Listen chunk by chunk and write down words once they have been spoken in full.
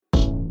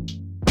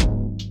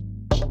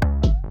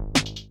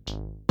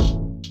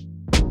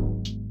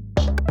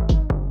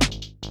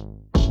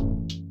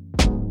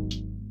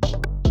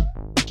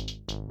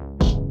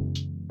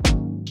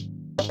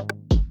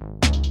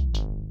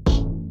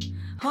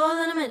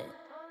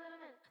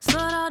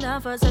down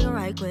for a second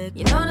right quick.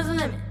 You know there's a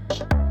limit.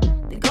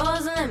 The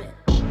goal's a limit.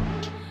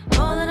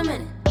 Hold it a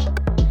minute.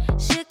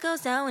 Shit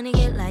goes down when you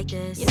get like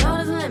this. You know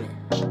there's a limit.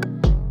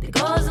 The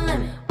goal's a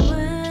limit.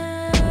 Wait.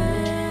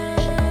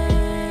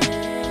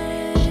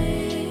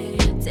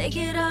 Take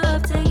it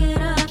up, take it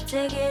up,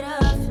 take it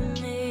up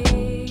for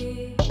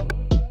me.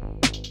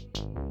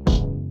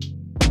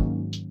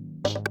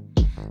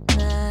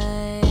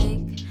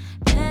 Like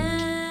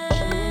pain.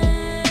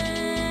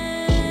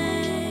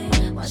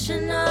 Watch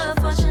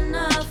enough, watch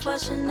enough,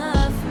 watch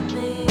enough for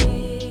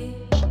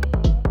me.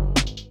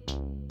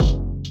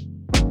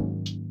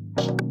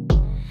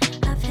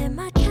 I've hit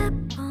my cap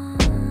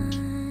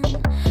on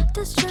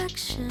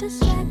distraction.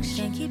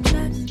 Can't keep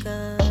track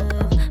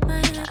of my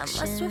actions. I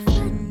must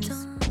reflect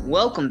on.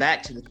 Welcome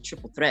back to the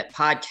Triple Threat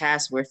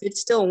Podcast, where if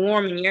it's still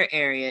warm in your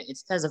area,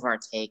 it's because of our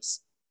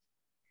takes.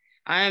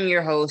 I am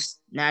your host,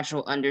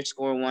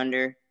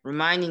 Natural_Wonder,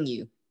 reminding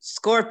you,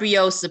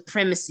 Scorpio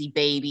supremacy,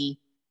 baby.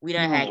 We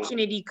done had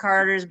Kennedy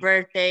Carter's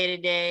birthday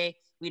today.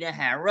 We done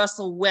had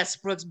Russell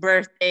Westbrook's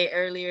birthday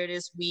earlier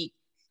this week,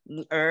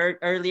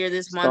 earlier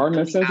this month.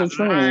 Starting to sense a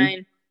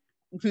trend.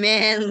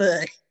 Man,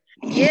 look.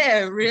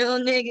 Yeah, real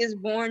niggas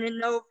born in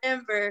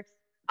November.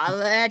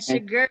 Holla at your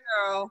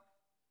girl.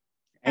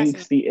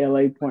 Angsty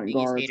LA point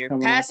guards Hater.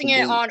 coming Passing off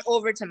the it bench. on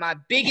over to my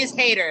biggest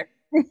hater.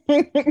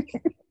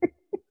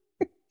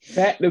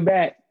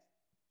 Back-to-back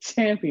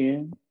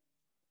champion.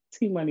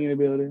 T-Money in the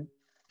building.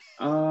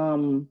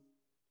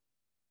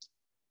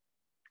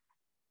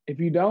 If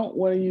you don't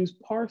want to use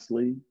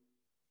parsley,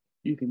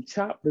 you can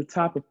chop the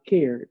top of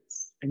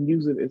carrots and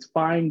use it as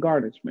fine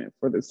garnishment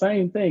for the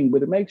same thing,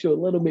 but it makes you a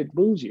little bit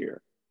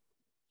bougier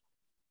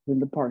than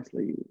the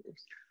parsley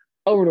users.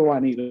 Over to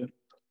Juanita.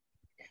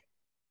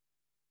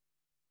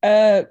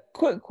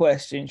 Quick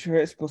question,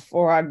 Tris,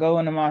 before I go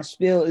into my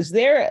spiel. Is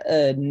there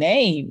a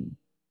name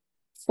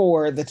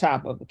for the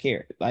top of a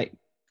carrot? Like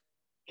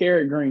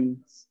Carrot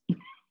greens.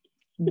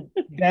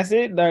 that's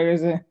it? Like,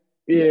 is it?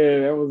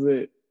 Yeah, that was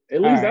it.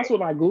 At least All that's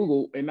what I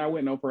Googled, and I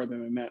went no further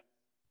than that.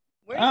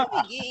 Where do you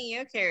be getting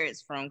your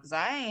carrots from? Because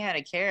I ain't had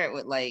a carrot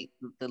with like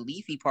the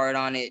leafy part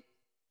on it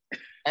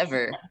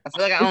ever. I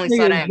feel like I only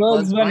saw that in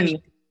Bugs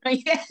Bunny.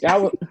 Yeah,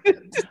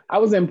 I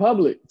was in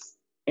Publix,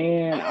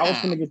 and I was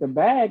gonna get the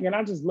bag, and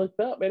I just looked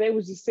up, and they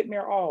was just sitting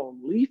there all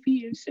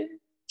leafy and shit.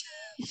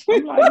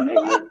 I'm like,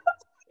 nigga,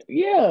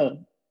 yeah.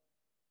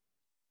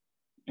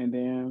 And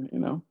then,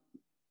 my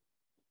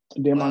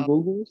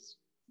Googles,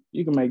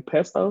 you can make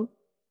pesto,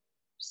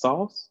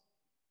 sauce,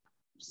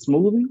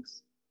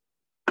 smoothies.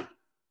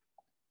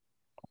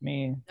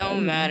 Man,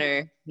 Don't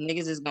matter.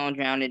 Niggas is gonna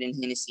drown it in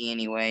Hennessy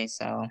anyway,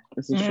 so.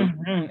 This is true.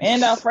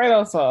 And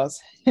Alfredo sauce.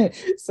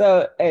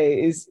 So,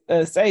 hey, it's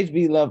Sage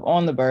B Love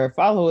on the bird.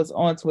 Follow us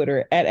on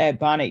Twitter at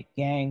Bonnet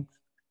Gang.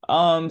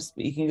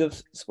 Speaking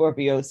of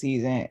Scorpio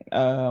season,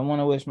 I want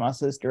to wish my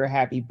sister a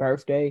happy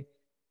birthday.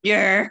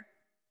 Yeah.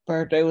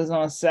 Birthday was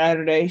on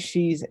Saturday.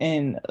 She's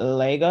in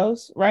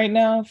Lagos right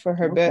now for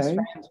her best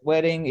friend's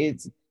wedding.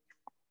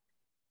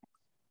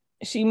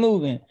 She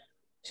moving.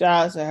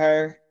 Shout out to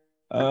her.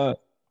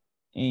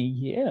 And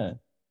yeah.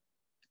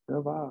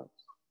 Good vibes.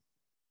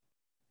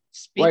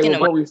 Speaking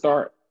before we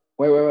start,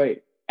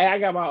 wait. Hey, I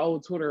got my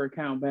old Twitter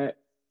account back.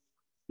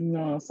 You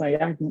know what I'm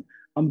saying?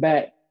 I'm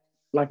back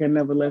like I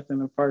never left in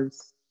the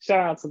first. Shout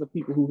out to the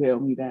people who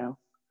held me down.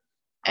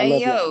 Hey,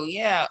 yo,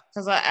 yeah.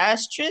 Because I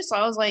asked Tris,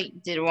 I was like,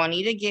 did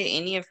Juanita get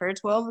any of her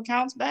 12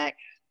 accounts back?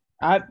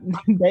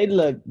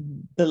 The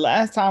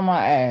last time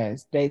I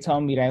asked, they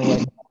told me they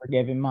wasn't ever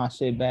giving my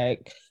shit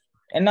back.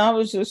 And I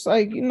was just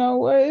like, you know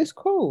what? It's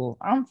cool.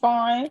 I'm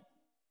fine.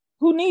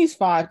 Who needs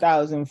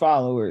 5,000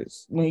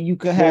 followers when you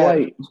could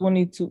have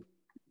 22?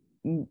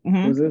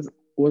 Mm-hmm.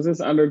 Was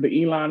this under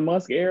the Elon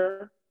Musk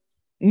era?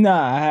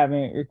 Nah, I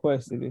haven't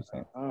requested it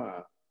since.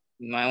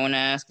 You might want to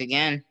ask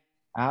again.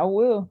 I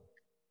will.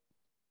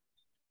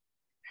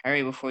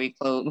 Hurry before you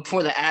close,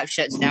 before the app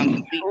shuts down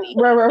completely.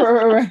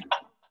 Right.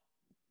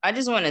 I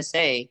just want to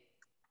say,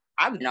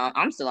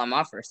 I'm still on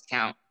my first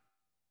account.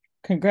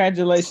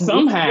 Congratulations.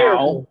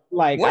 Somehow.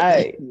 Like,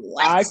 I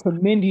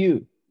commend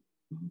you.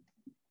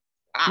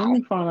 Let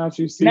me find out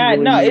you see.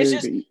 It's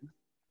just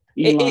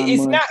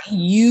it's not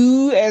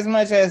you as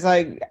much as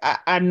like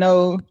I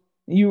know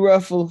you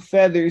ruffle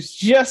feathers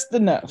just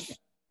enough.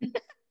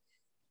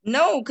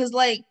 No, because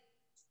like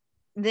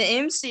the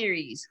M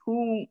series,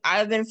 who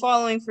I've been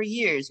following for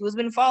years, who has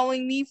been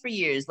following me for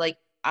years, like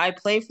I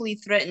playfully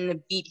threatened to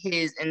beat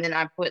his, and then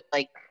I put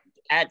like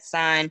 @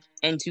 and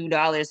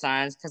 $2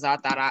 signs because I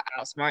thought I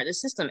outsmart the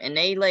system, and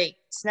they like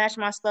snatched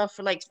my stuff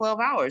for like 12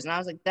 hours, and I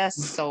was like,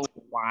 that's so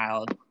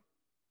wild.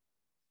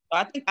 So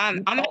I think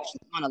I'm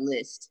actually on a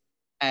list.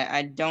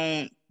 I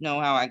don't know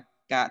how I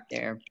got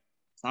there.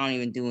 I don't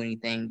even do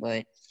anything,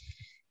 but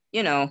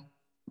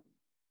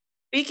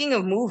speaking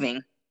of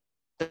moving,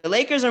 the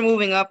Lakers are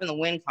moving up in the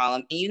win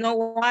column, and you know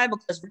why?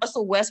 Because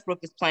Russell Westbrook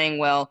is playing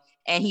well,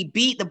 and he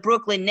beat the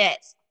Brooklyn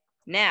Nets.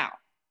 Now,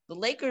 the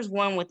Lakers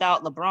won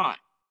without LeBron.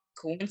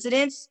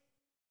 Coincidence?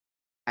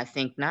 I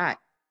think not.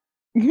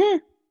 Mm-hmm.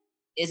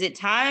 Is it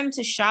time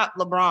to shop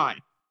LeBron?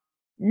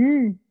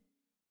 Mm.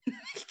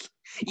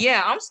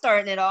 Yeah, I'm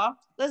starting it off.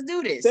 Let's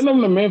do this. Send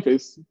him to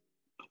Memphis.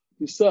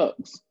 He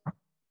sucks.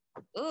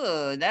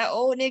 Ugh, that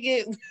old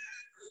nigga.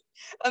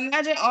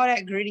 Imagine all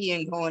that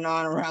grittying going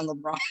on around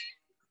LeBron.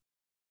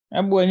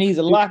 That boy needs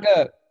a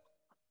lockup.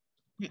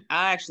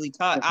 I actually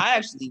taught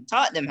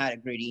them how to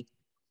gritty.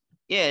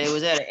 Yeah, it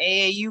was at an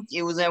AAU.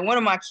 It was at one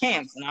of my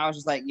camps, and I was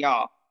just like,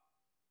 y'all,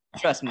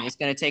 trust me, it's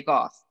gonna take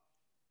off.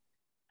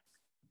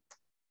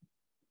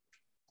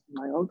 I'm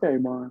like, okay,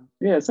 man.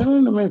 Yeah, send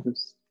him to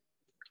Memphis.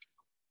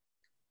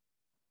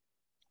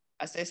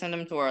 I say send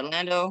them to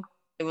Orlando.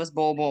 It was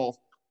bowl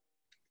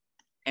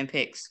and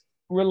picks.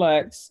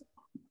 Relax.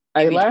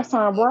 Hey, last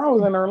time Brown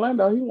was in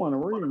Orlando, he won a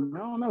ring. I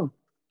don't know.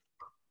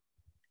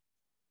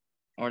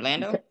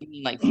 Orlando? You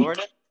mean like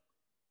Florida?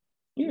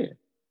 Yeah.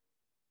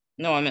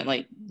 No, I meant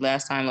like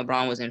last time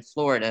LeBron was in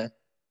Florida.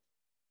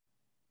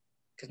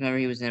 Because remember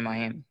he was in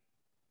Miami.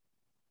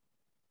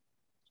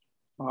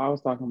 Oh, I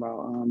was talking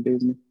about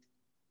Disney.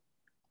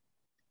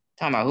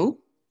 Talking about who?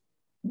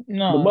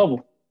 No. The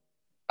bubble.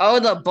 Oh,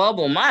 the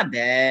bubble. My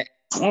bad.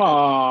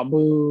 Oh,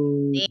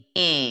 boo.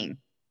 Dang.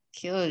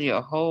 Killed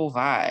your whole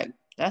vibe.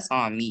 That's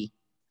on me.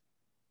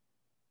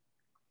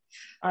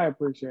 I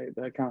appreciate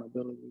the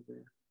accountability there.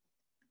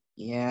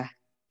 Yeah.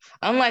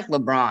 Unlike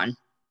LeBron,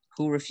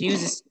 who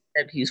refuses to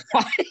accept he's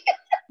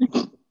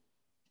white.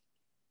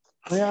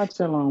 Yeah, I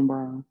chill on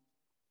Brown.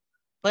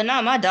 But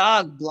no, my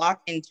dog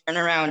blocking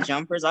turnaround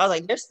jumpers. I was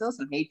like, there's still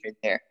some hatred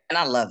there. And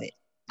I love it.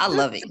 I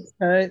love it.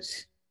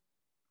 Touch.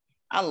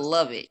 I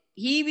love it.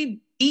 He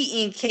be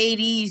beating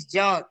KD's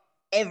junk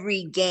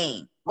every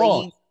game.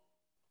 Like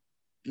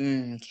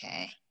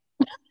okay.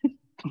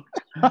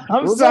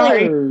 I'm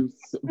sorry.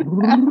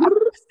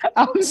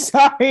 I'm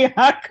sorry.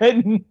 I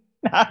couldn't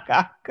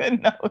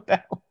know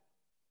that one.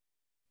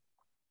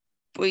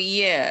 But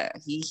yeah,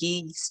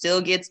 he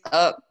still gets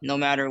up no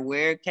matter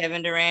where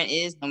Kevin Durant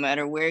is, no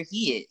matter where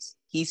he is.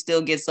 He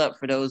still gets up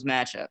for those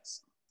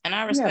matchups. And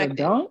I respect it.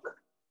 Dunk?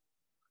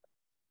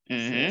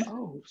 Mm-hmm.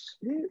 Oh,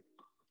 shit.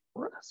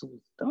 Russell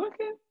was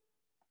dunking?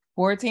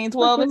 14,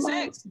 12, and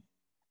 6.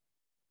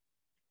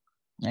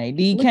 AD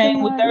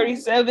came with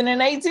 37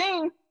 and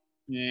 18.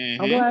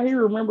 Mm-hmm. I'm glad he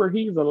remembered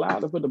he's allowed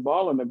to put the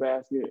ball in the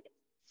basket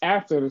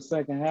after the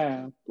second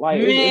half.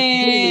 Like, it's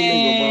completely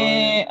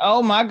legal, bro.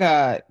 Oh, my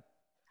God.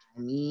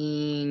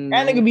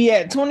 That nigga be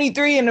at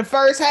 23 in the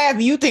first half,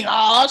 and you think,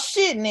 oh,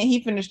 shit. And then he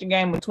finished the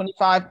game with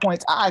 25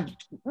 points.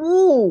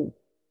 Bro,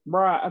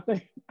 I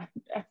think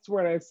that's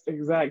where that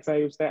exact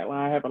same stat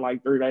line happened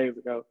like 3 days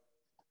ago.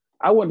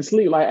 I went to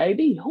sleep like, AD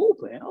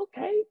hooping,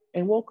 okay.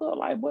 And woke up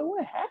like, boy,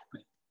 what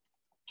happened?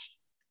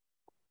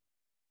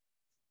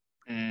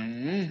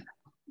 Mm-hmm.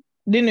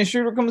 Then the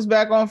shooter comes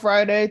back on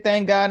Friday.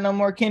 Thank God no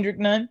more Kendrick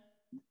Nunn.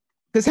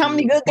 Because how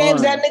many good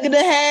games that nigga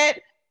done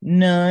had?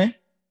 None.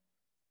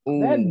 Ooh.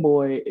 That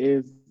boy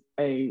is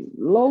a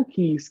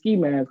low-key ski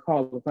mask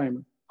Hall of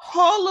Famer.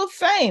 Hall of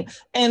Fame.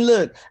 And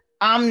look,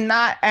 I'm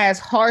not as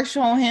harsh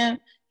on him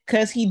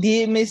because he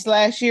did miss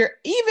last year.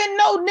 Even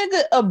though,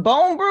 nigga, a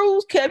bone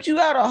bruise kept you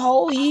out a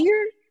whole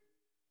year.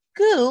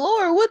 Good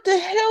Lord, what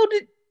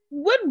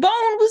bone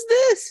was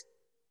this?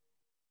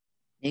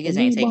 Niggas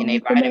ain't taking their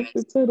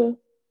vitamins.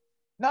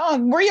 No,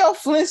 where your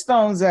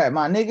Flintstones at,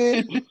 my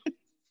nigga?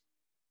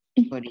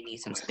 But he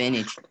needs some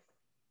spinach.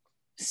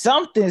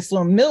 Some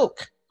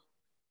milk.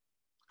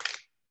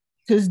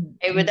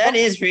 Hey, but that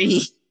is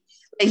really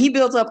like he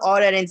built up all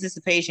that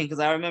anticipation because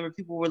I remember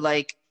people were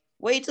like,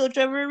 wait till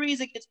Trevor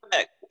Ariza gets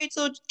back. Wait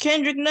till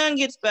Kendrick Nunn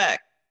gets back.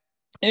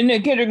 And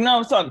then Kendrick Nunn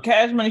was talking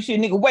cash money shit.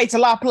 Nigga, wait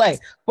till I play.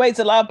 Wait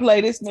till I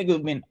play. This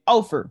nigga been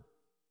over.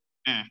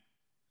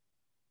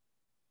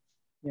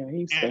 Yeah,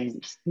 he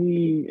stinks.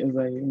 He is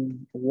a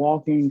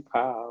walking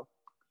pile.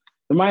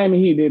 The Miami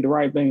Heat did the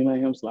right thing and let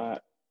him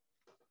slide.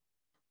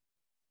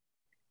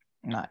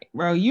 Like,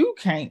 bro, you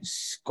can't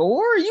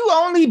score. You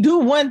only do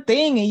one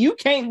thing and you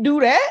can't do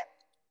that.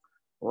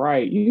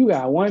 Right. You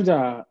got one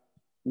job.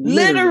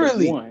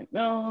 Literally. One.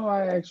 No,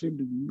 I actually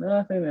do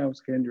nothing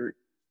else, Kendrick.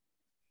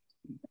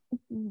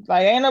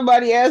 Like, ain't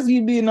nobody asking you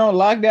to be no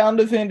lockdown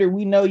defender.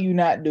 We know you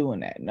not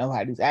doing that.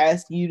 Nobody's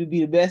asking you to be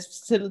the best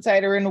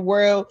facilitator in the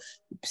world.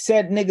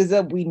 Set niggas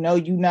up. We know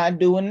you not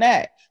doing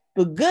that.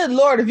 But good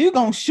Lord, if you're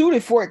going to shoot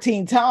it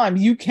 14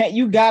 times, you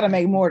got to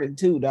make more than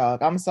 2,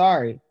 dog. I'm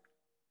sorry.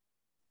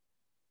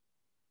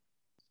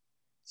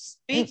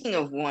 Speaking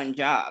of one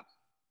job,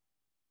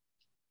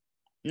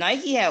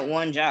 Nike had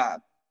one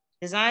job.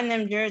 Design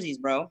them jerseys,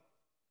 bro.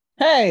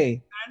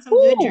 Hey. Design some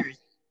good jerseys.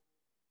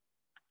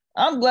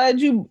 I'm glad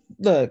you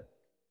look.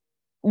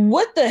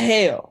 What the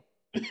hell?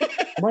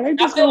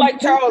 I feel like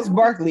Charles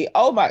Barkley.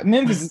 Oh my,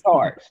 Memphis is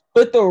hard.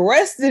 But the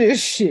rest of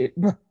this shit,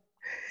 bro.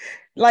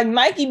 Like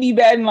Nike be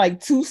batting like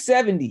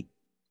 270.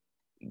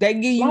 They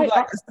give you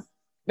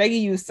they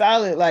give you a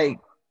solid like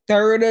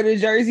third of the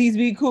jerseys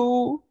be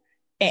cool.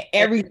 And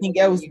everything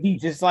else be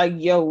just like,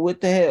 yo,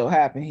 what the hell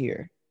happened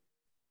here?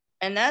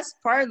 And that's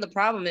part of the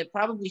problem. It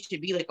probably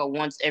should be like a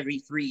once every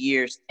 3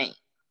 years thing.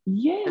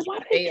 Yeah, why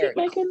they keep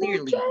making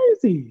new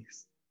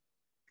jerseys?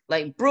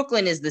 Like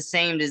Brooklyn is the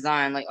same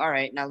design. Like, all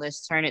right, now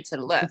let's turn it to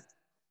the left.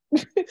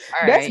 All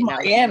That's right, now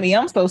Miami.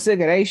 I'm so sick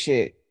of that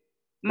shit.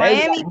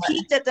 Miami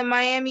peaked at the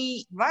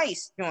Miami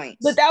Vice joints.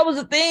 But that was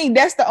the thing.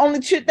 That's the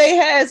only shit they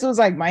had. So it was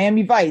like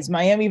Miami Vice,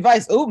 Miami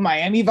Vice. Oh,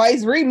 Miami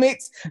Vice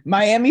remix,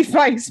 Miami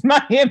Vice,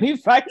 Miami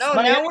Vice. No,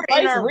 Miami now we're Vice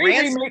in our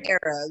ransom remix.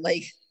 era.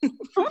 Like,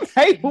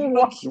 Like,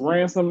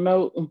 Ransom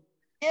note.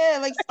 yeah,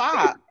 like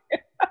stop.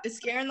 It's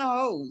scaring the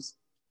hoes.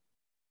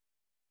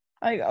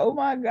 like, oh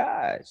my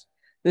gosh.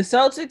 The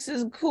Celtics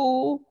is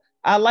cool.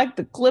 I like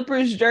the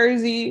Clippers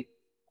jersey.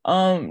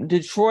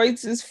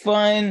 Detroit's is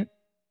fun.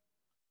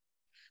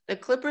 The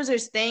Clippers are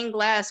stained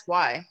glass.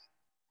 Why?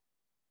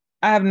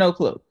 I have no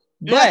clue.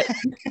 But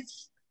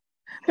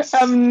I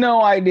have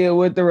no idea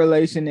what the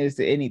relation is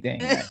to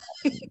anything.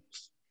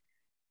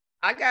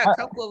 I got a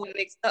couple of them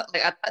mixed up.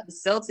 Like I thought the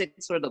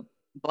Celtics were the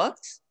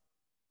Bucks.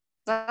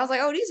 So I was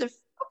like, oh, these are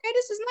okay.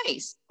 This is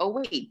nice. Oh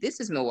wait, this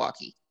is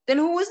Milwaukee. Then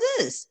who was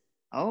this?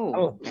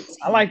 Oh,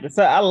 I like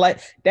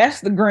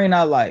that's the green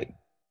I like.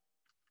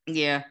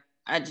 Yeah,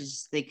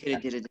 they could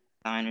have did a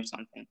design or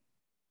something.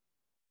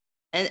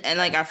 And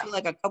like I feel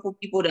like a couple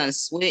people done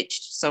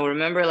switched. So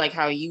remember like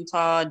how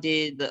Utah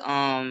did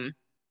the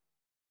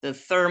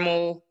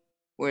thermal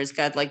where it's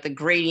got like the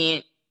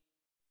gradient.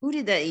 Who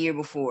did that year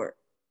before?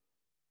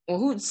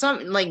 Well,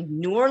 like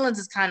New Orleans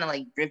is kind of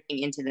like drifting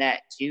into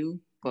that too,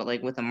 but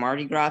like with a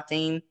Mardi Gras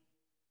theme.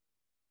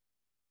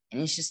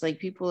 And it's just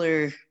like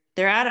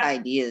they're out of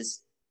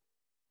ideas.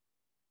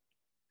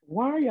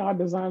 Why are y'all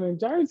designing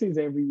jerseys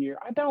every year?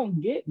 I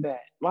don't get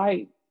that.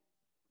 Like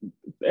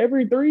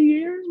every 3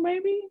 years,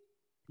 maybe?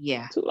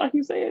 Yeah. Like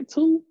you said,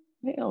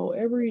 hell,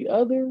 every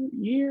other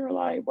year.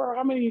 Like, bro,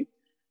 how many?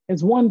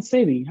 It's one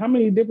city. How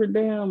many different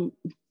damn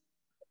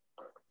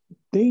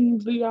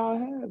themes do y'all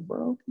have,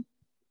 bro?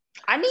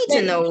 I need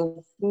to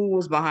know who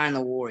was behind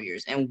the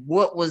Warriors and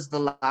what was the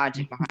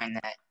logic behind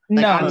that.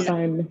 Like,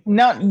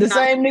 the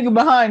same nigga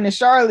behind the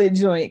Charlotte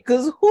joint.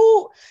 Cause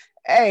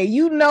hey,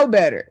 you know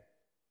better.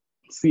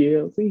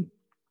 CLC.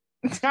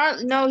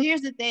 No,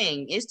 here's the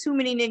thing. It's too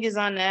many niggas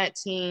on that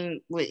team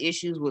with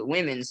issues with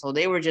women. So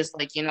they were just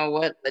like, you know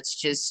what? Let's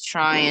just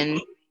try and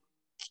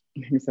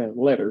he said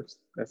letters.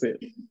 That's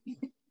it.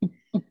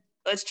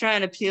 let's try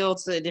and appeal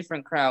to a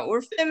different crowd.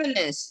 We're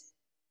feminists.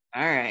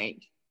 All right.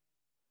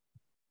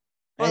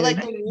 But like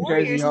the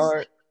Warriors is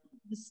like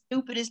the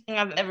stupidest thing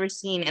I've ever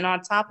seen. And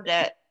on top of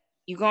that,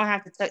 you're gonna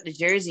have to tuck the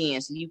jersey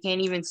in so you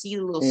can't even see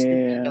the little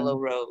stupid yellow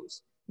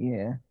rose.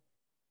 Yeah.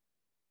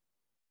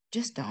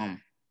 Just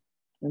dumb.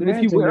 But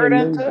if you wear it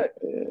untucked,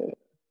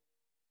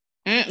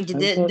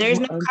 there's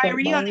no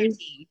Kyrie on their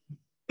team.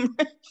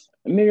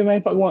 Niggas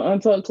ain't fucking want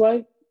untucked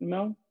Clay.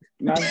 No,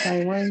 not the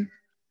same ring.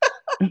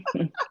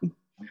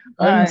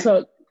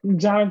 Untucked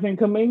Jonathan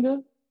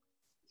Kuminga.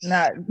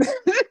 Not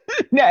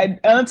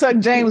untucked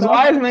James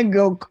Wiseman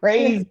go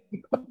crazy.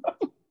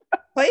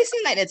 Clay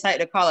seemed like the type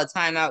to call a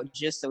timeout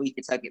just so he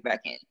could tuck it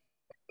back in.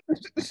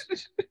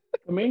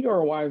 Kuminga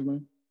or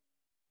Wiseman?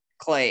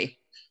 Clay.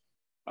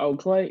 Oh,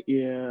 Clay?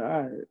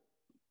 Yeah,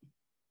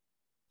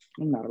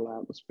 I'm not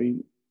allowed to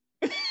speak.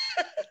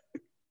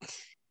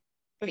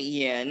 But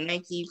yeah,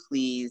 Nike,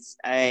 please.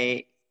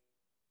 I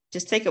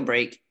just take a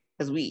break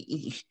because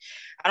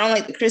I don't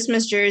like the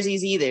Christmas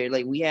jerseys either.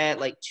 Like we had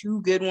like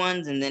 2 good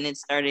ones and then it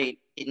started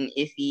getting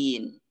iffy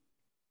and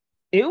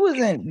it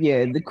wasn't.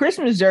 Yeah, the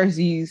Christmas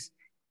jerseys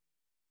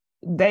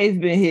they've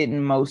been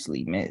hitting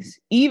mostly miss.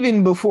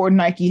 Even before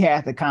Nike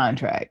had the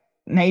contract,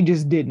 they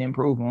just didn't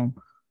improve them.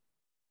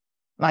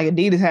 Like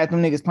Adidas had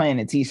them niggas playing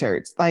in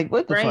t-shirts. Like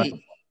what the fuck?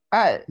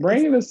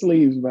 Bring the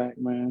sleeves back,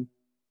 man.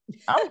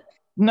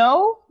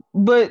 No,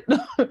 but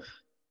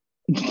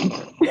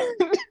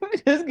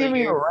just give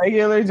me a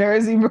regular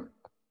jersey, bro.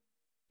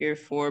 Here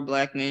 4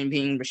 black men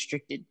being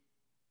restricted.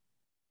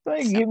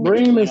 Like,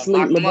 bring the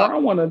sleeves.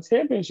 LeBron won a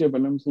championship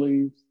in them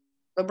sleeves.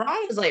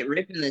 LeBron was like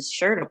ripping this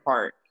shirt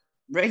apart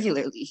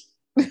regularly.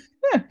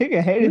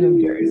 Nigga hated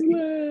them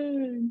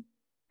jerseys.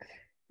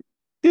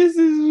 This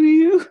is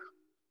you.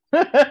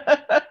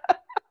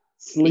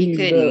 He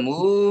couldn't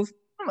move.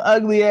 Some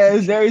ugly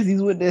ass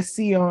jerseys with the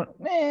C on,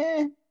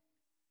 man.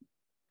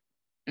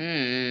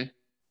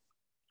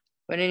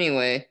 But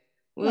anyway,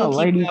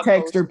 lady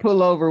texter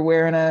pullover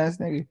wearing ass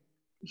nigga.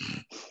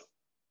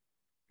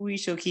 We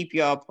shall keep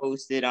y'all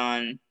posted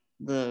on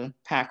the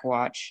Pack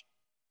Watch.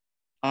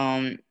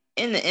 In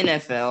the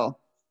NFL,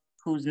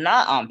 who's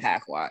not on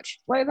Pack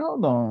Watch. Wait,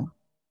 hold on.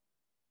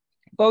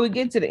 Before we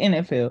get to the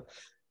NFL,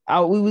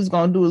 we was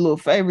gonna do a little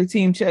favorite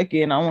team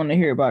check-in. I want to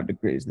hear about the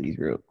Grizzlies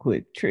real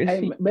quick. Trish.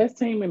 Hey, best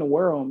team in the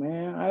world,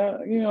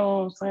 man. You know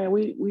what I'm saying?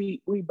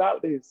 We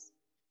about this.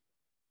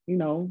 You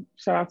know,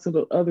 shout out to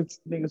the other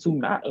niggas who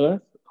not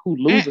us, who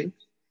losers.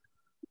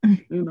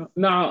 You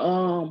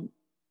know,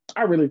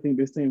 I really think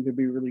this team could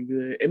be really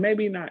good. And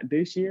maybe not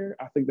this year.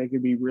 I think they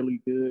could be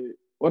really good.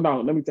 Well,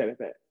 no, let me take that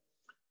back.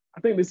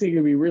 I think this team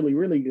could be really,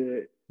 really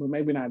good, but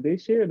maybe not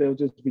this year. They'll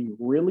just be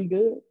really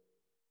good.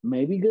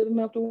 Maybe good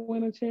enough to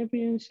win a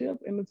championship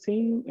in the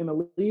team, in a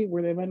league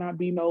where there may not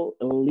be no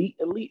elite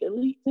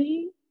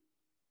team.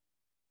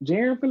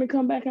 Jaren finna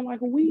come back in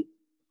like a week.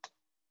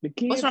 The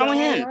kids What's wrong with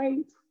are all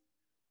him?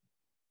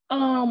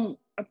 right.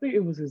 I think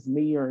it was his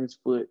knee or his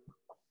foot.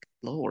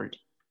 Lord.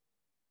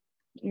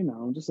 You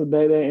know, just a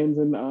day that ends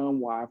in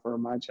Y for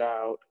my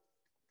child.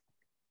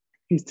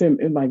 He's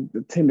like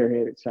the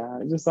tender-headed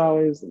child. Just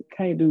always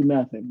can't do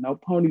nothing. No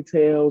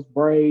ponytails,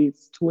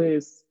 braids,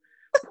 twists,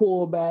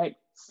 pull back,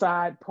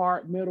 side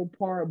part, middle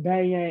part,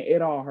 bang,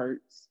 it all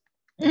hurts.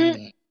 Oh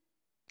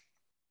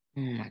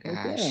my But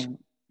gosh. yeah,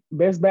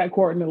 best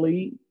backcourt in the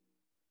league.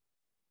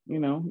 You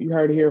know, you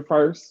heard it here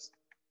first.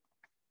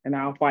 And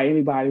I'll fight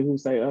anybody who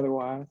say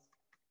otherwise.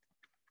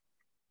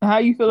 How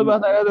you feel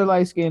about that other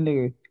light skinned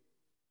nigga?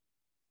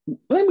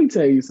 Let me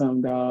tell you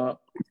something, dog.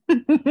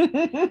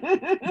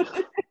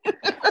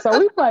 So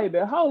we played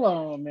the. Hold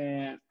on,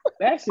 man.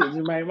 That shit just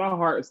made my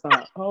heart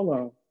stop. Hold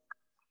on.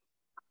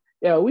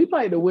 Yeah, we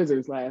played the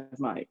Wizards last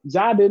night.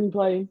 Ja didn't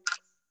play.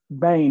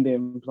 Bane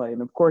didn't play.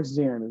 And of course,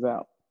 Jaren is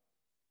out.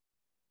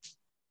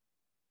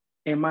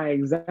 And my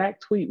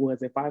exact tweet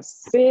was, if I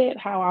said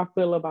how I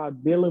feel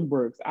about Dylan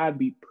Brooks, I'd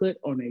be put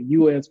on a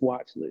U.S.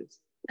 watch list.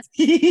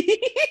 This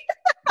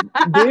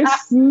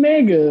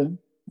nigga,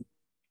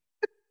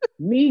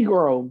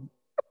 Negro,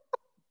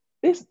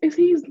 he's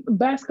the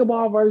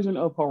basketball version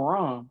of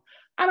Haram.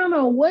 I don't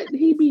know what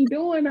he be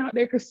doing out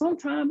there, because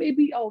sometimes it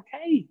be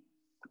okay.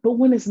 But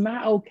when it's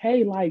not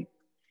okay, like,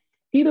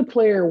 he the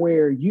player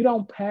where you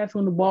don't pass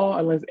on the ball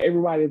unless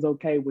everybody's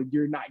okay with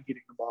you're not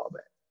getting the ball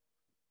back.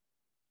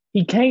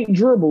 He can't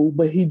dribble,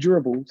 but he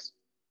dribbles.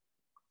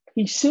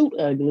 He shoot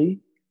ugly.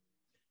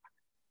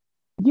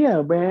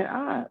 Yeah,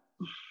 man.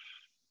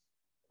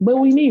 But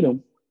we need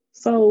him.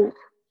 So,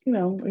 you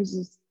know, it's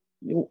just,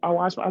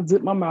 I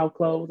zip my mouth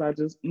closed. I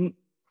just.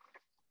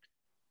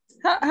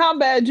 How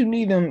bad you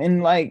need him?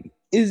 And like,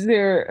 is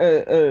there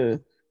a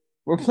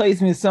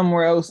replacement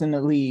somewhere else in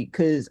the league?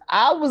 Because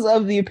I was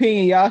of the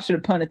opinion y'all should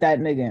have punted that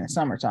nigga in the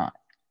summertime.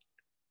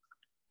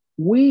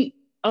 We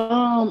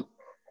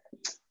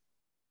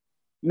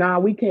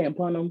we can't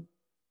punt him.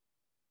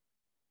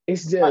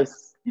 It's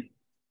just,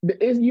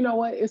 you know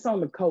what? It's on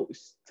the coach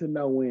to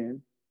know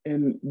when,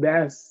 and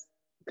that's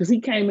because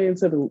he came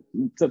into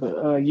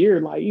the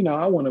year like, you know,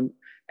 I want to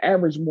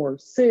average more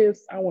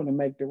assists, I want to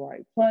make the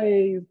right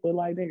plays, but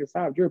like, nigga,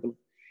 stop dribbling.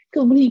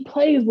 Because when he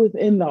plays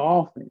within the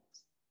offense,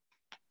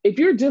 if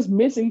you're just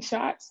missing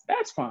shots,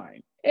 that's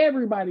fine.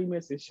 Everybody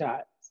misses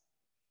shots,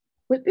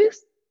 but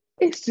it's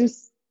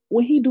just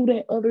when he do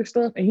that other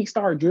stuff and he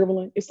start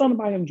dribbling, it's something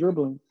about him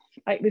dribbling.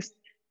 Like this,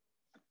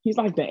 he's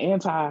like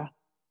he's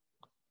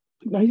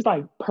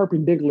like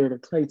perpendicular to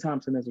Klay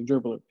Thompson as a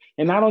dribbler.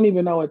 And I don't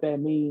even know what that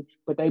means,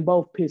 but they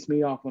both piss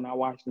me off when I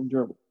watch them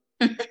dribble.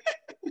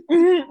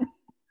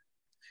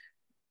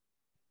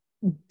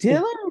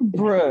 Dylan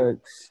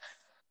Brooks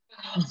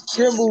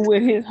dribble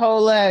with his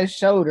whole ass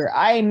shoulder.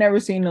 I ain't never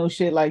seen no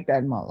shit like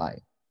that in my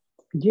life.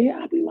 Yeah,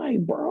 I'd be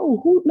like,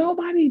 bro,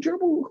 nobody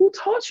dribble? Who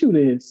taught you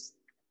this?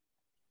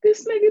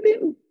 This nigga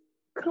didn't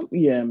come.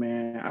 Yeah,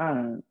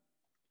 man.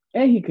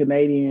 And he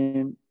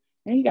Canadian,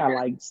 and he got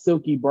like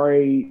silky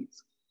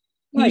braids,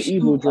 like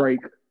Evil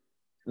Drake.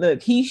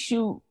 Look, he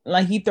shoot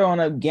like he throwing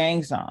up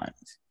gang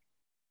signs.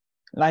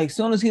 Like,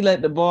 soon as he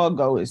let the ball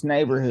go, it's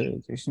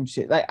neighborhoods or some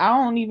shit. Like, I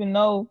don't even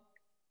know.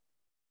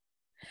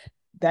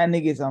 That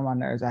nigga's on my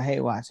nerves. I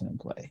hate watching him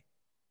play.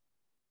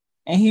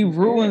 And he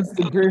ruins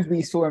the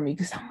Grizzlies for me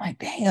because I'm like,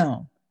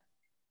 damn.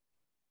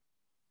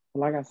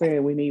 Like I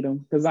said, we need him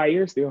because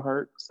Zaire still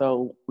hurt,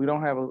 so we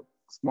don't have a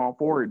small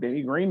forward.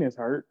 Danny Green is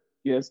hurt.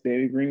 Yes,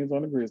 Danny Green is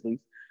on the Grizzlies.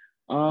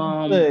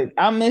 Look,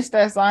 I missed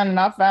that sign, and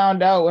I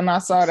found out when I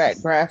saw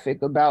that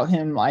graphic about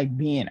him like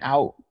being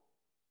out,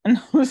 and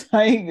I was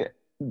like,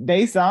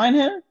 they signed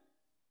him,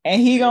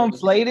 and he gonna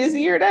play this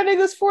year. That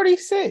nigga's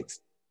 46.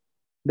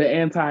 The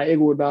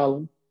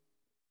anti-Iguodala.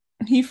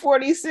 He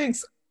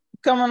 46,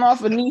 coming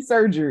off of knee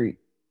surgery.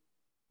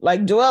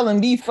 Like Joel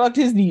Embiid fucked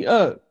his knee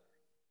up.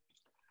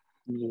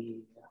 Yeah.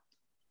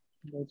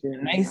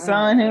 And they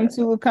signed him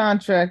to a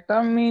contract.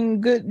 I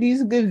mean, good.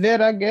 He's a good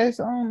vet, I guess.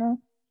 I don't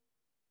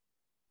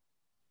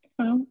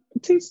know.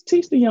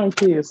 Teach the young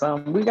kids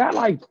something. We got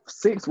like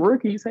 6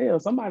 rookies. Hell,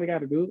 somebody got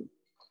to do it.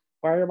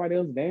 Why everybody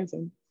else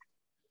dancing?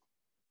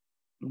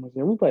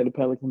 We play the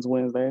Pelicans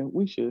Wednesday.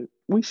 We should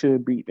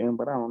beat them,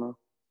 but I don't know.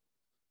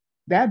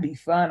 That'd be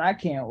fun. I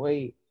can't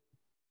wait.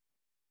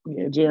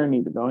 Yeah, Jaren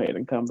need to go ahead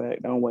and come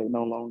back. Don't wait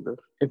no longer.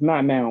 If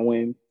not now,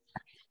 when?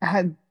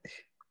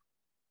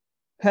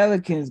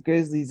 Pelicans,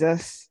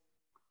 Grizzlies,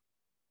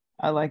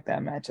 I like that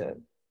matchup.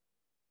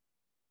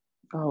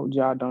 Oh,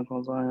 Ja dunk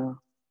on Zion.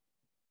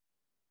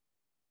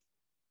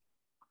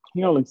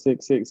 He only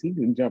 6'6". He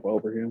can jump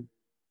over him.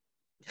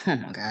 Oh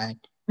my God.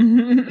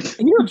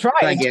 He'll try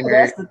it.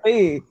 That's the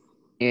thing.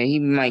 Yeah, he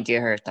might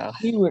get hurt though.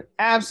 He would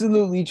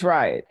absolutely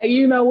try it. And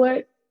you know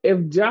what?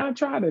 If Ja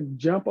tried to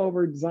jump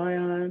over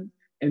Zion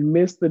and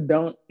missed the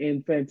dunk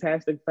in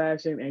fantastic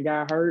fashion and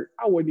got hurt,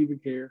 I wouldn't even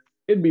care.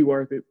 It'd be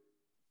worth it.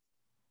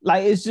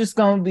 Like, it's just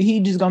gonna be, he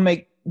just gonna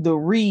make the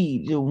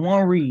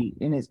one read,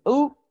 and it's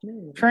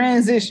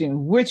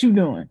transition. What you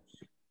doing?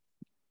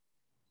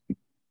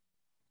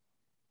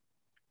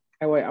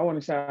 Hey, wait, I want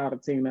to shout out a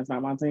team that's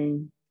not my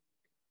team.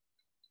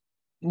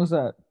 What's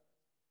up?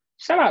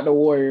 Shout out the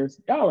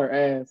Warriors. Y'all are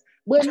ass.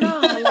 But nah,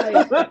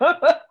 like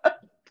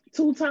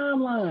 2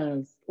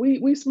 timelines.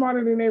 We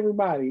smarter than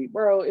everybody.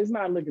 Bro, it's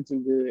not looking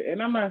too good.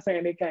 And I'm not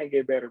saying they can't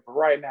get better, but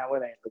right now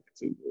it ain't looking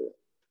too good.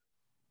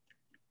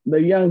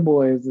 The young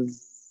boys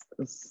is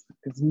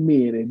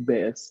mid at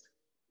best.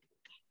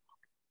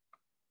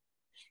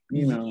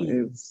 You know,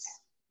 it's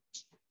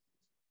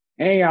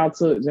and y'all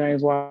took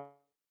James Wild.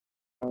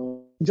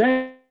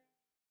 James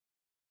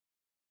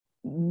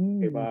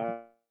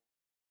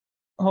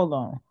Hold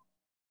on.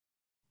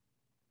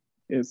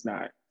 It's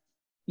not.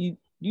 You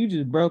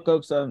just broke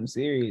up something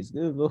serious.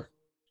 Good Lord.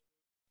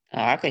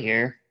 Oh, I could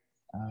hear.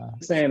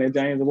 Saying that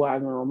James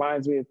Wiseman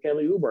reminds me of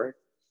Kelly Oubre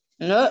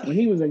when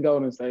he was in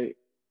Golden State,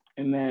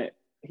 and that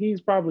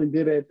he's probably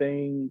good at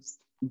things,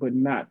 but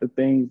not the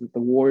things that the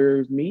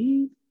Warriors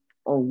need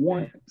or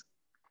want.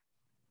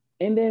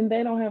 And then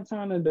they don't have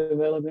time to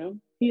develop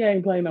him. He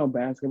ain't playing no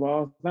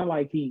basketball. It's not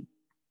like he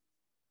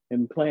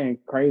been playing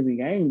crazy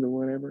games or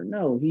whatever.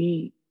 No,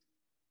 he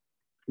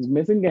is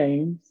missing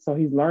games, so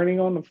he's learning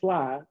on the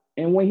fly.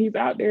 And when he's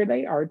out there,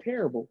 they are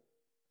terrible.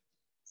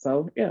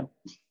 So yeah.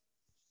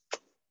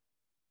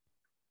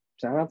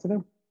 Shout out to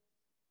them.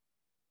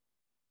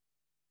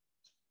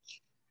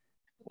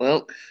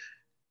 Well,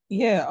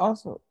 yeah.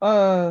 Also,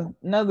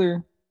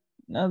 another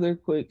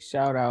quick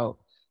shout out.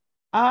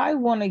 I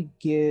want to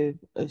give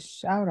a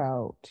shout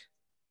out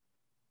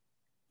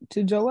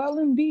to Joel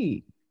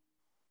Embiid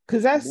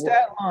because that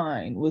stat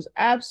line was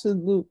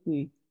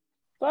absolutely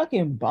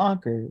fucking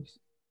bonkers.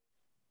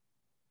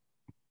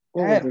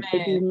 What was it?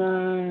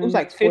 59. It was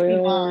like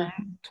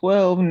 59,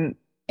 12, and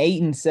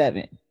 8 and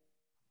 7.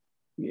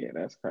 Yeah,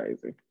 that's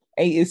crazy.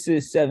 8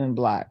 assists, 7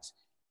 blocks.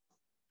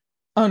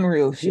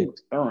 Unreal shit. He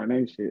was throwing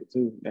that shit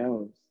too. That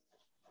was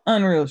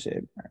unreal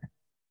shit.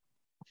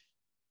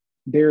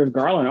 Darius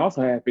Garland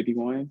also had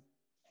 51.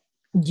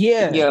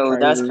 Yeah. Yo,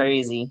 that's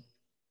crazy.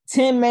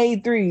 10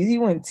 made threes. He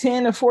went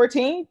 10 to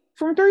 14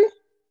 from 3.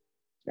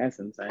 That's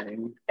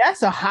insane.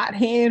 That's a hot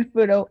hand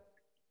for the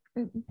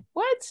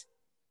what?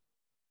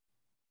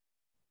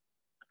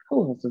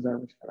 Who else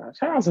deserves a shout out?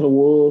 Shout out to the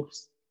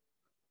Wolves.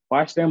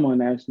 Watch them on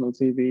national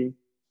TV.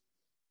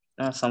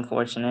 That's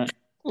unfortunate.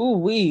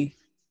 Ooh,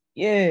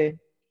 yeah.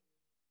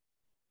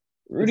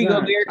 Rudy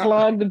Gobert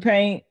clogged the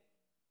paint.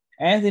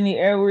 Anthony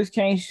Edwards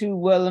can't shoot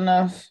well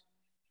enough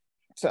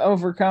to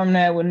overcome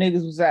that when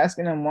niggas was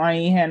asking him why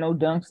he ain't had no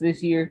dunks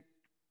this year.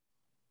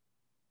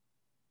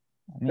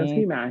 Because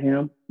he not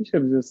him. He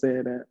should have just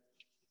said that.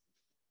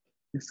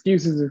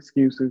 Excuses.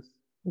 He's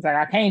like,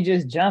 I can't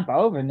just jump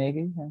over,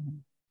 nigga.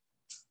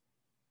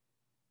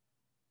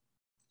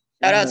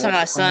 Shout out to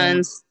my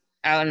sons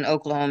out in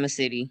Oklahoma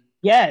City.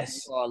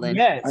 Yes,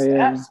 yeah.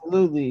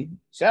 Absolutely.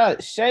 Shout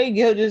out Shai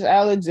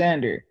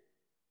Gilgeous-Alexander,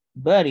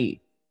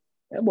 buddy.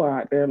 That boy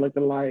out there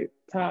looking like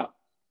top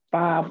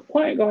 5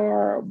 point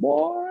guard,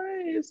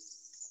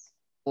 boys.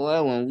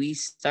 Boy, when we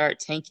start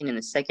tanking in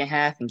the second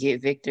half and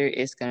get Victor,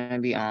 it's gonna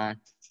be on.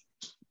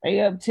 They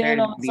up 10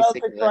 on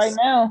Celtics right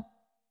now.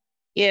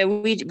 Yeah,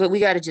 but we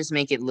got to just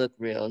make it look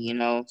real, you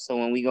know. So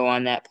when we go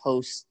on that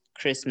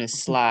post-Christmas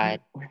slide,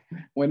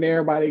 when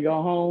everybody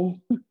go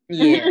home,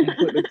 yeah,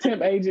 put the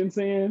temp agents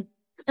in,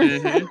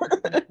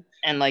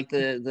 and like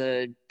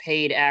the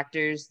paid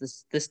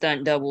actors, the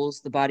stunt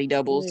doubles, the body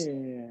doubles,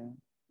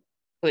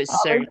 put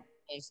certain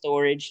in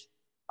storage.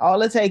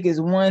 All it takes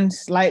is one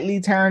slightly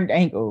turned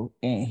ankle,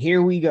 and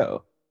here we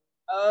go.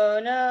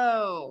 Oh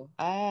no!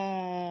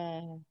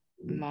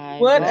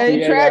 What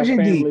a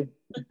tragedy!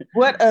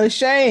 What a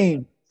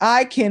shame!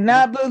 I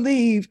cannot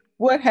believe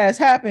what has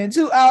happened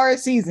to our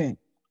season.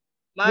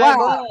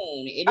 Wow.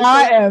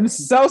 I am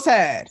so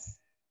sad.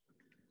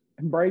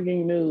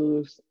 Breaking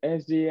news: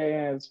 SGA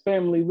has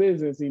family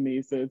business he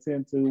needs to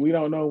attend to. We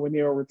don't know when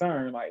he'll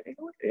return. Like,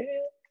 what the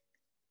hell?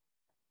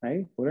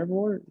 Hey, whatever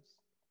works.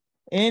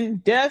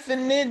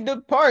 Indefinite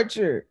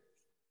departure.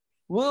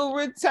 Will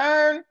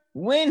return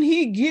when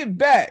he get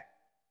back.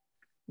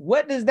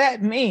 What does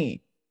that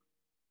mean?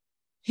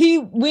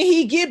 When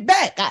he get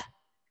back.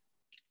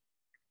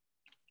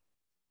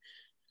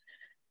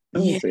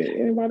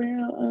 Anybody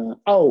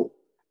else?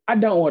 I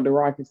don't want the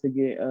Rockets to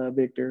get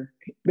Victor.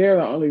 They're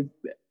the only.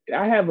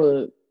 I have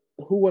who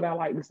would I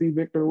like to see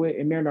Victor with,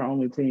 and they're the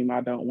only team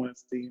I don't want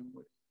to see him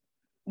with.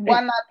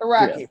 Why not the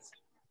Rockets?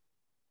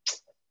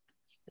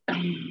 Yeah.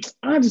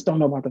 I just don't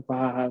know about the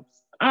vibes.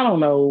 I don't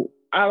know.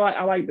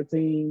 I like the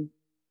team.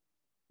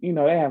 You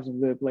know, they have some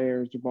good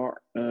players,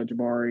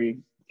 Jabari,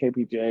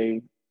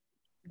 KPJ,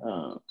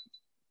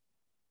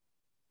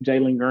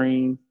 Jalen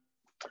Green,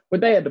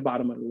 but they at the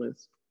bottom of the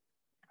list.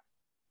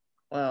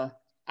 Well,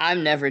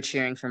 I'm never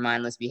cheering for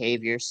mindless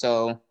behavior,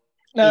 so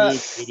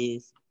it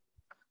is.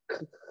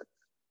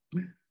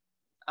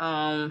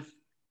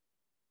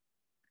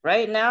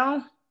 Right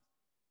now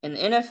in the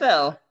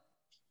NFL,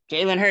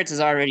 Jalen Hurts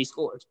has already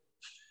scored.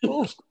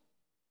 Lord,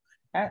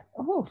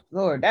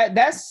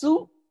 that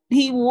suit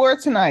he wore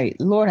tonight,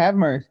 Lord have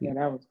mercy. Yeah,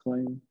 that was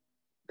clean.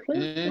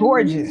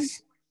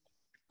 Gorgeous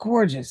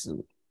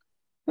suit.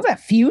 Was that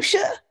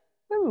fuchsia?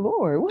 Oh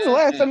Lord, when's the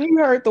last time you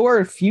heard the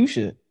word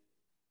fuchsia?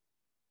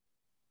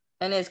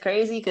 And it's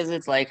crazy because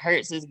it's like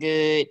Hurts is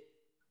good.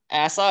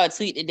 And I saw a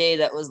tweet today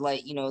that was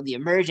like, the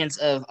emergence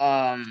of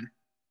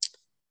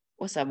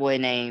what's that boy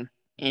name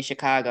in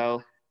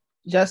Chicago?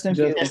 Justin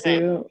Justin Fields.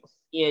 Fields.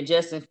 Yeah,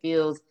 Justin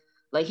Fields.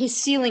 Like his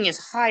ceiling is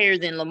higher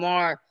than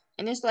Lamar.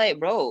 And it's like,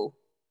 bro,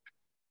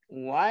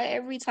 why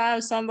every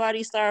time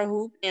somebody start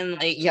hooping,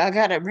 like y'all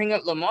gotta bring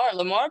up Lamar?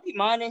 Lamar be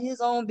minding his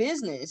own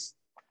business.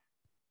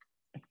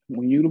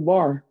 When you the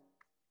bar.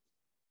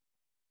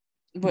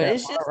 But That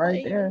it's just part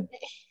right like there.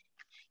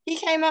 he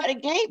came out the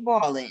gate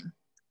balling.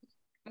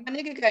 My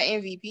nigga got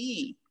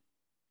MVP.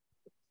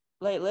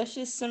 Like, let's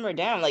just simmer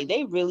down. Like,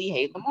 they really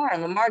hate Lamar.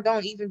 And Lamar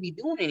don't even be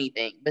doing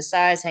anything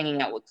besides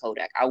hanging out with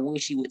Kodak. I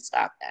wish he would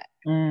stop that.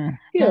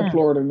 He a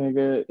Florida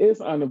nigga.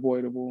 It's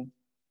unavoidable.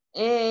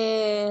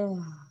 I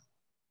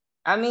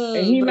mean,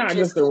 And he but not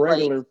just a like,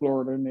 regular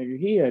Florida nigga.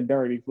 He a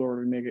dirty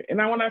Florida nigga. And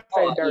when I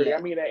say dirty, yeah.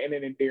 I mean that in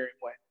an endearing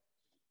way.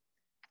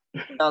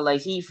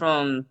 Like he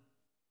from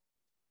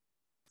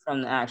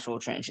the actual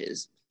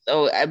trenches.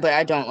 So, but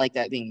I don't like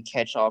that being a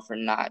catch-all for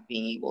not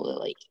being able to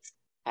like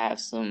have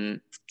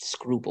some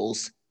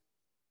scruples.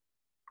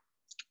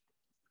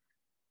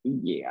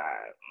 Yeah,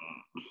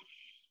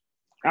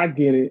 I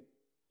get it,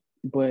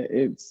 but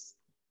it's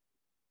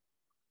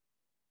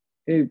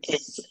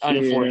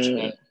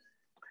unfortunate.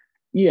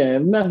 Yeah,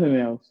 if nothing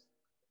else,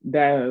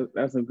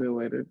 that's a good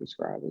way to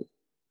describe it.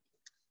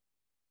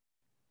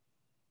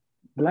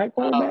 Black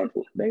quarterback,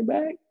 they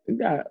back. You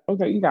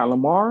got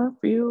Lamar,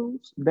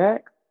 Fields,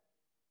 Dak.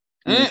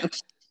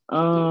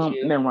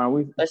 Never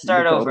mind. Let's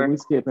start over. We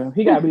skipping.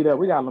 He got beat up.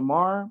 We got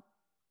Lamar.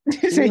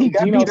 He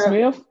got Geno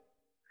beat up.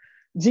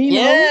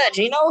 Smith.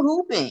 Geno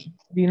hooping.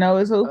 Geno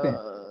is hooping.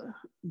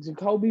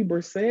 Jacoby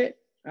Brissett.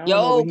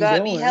 Yo,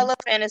 got me hella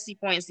fantasy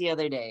points the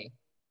other day.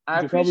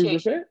 I Jacoby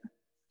appreciate Brissett?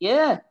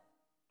 Yeah.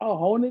 Oh,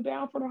 holding it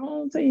down for the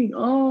home team.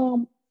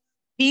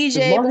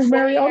 PJ Marcus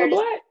Mariota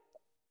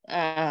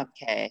black?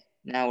 Okay.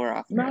 Now we're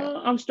off.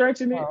 No, I'm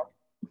stretching it.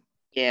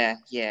 Yeah.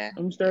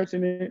 I'm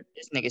stretching it.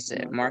 This nigga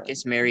said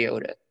Marcus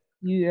Mariota.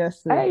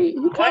 Yes. Hey,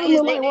 he kind of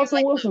look like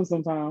Russell Wilson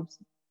sometimes.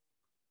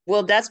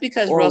 Well, that's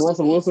because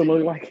Russell Wilson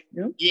look like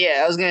him.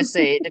 Yeah, I was gonna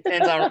say it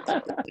depends on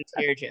Russell Wilson's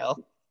hair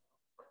gel.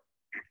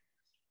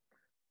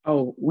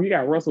 Oh, we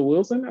got Russell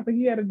Wilson. I think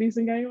he had a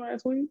decent game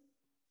last week.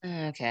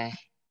 Okay.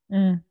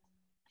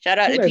 Shout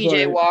out to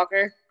PJ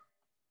Walker.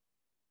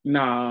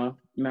 Nah.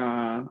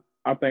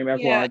 I think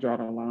that's where I draw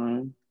the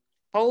line.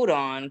 Hold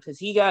on, because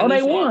he got. Oh,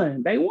 they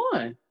won. They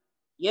won.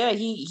 Yeah,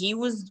 he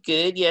was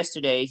good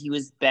yesterday. He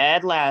was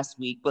bad last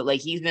week, but like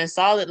he's been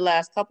solid the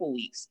last couple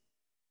weeks.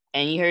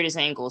 And he hurt his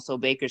ankle, so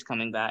Baker's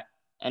coming back.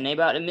 And they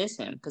about to miss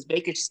him because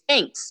Baker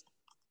stinks.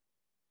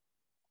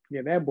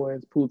 Yeah, that boy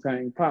is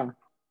Poo-Tang pie.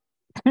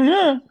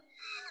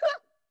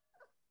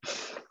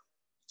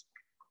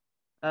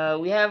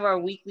 We have our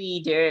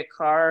weekly Derek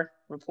Carr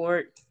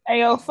report. Hey,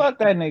 yo, fuck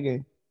that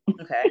nigga.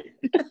 Okay.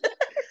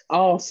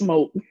 All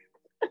smoke.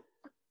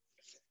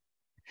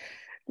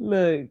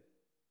 Look,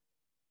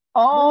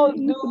 all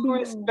due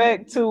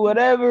respect to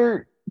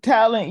whatever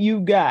talent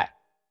you got,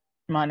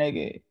 my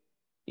nigga.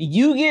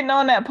 You getting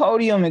on that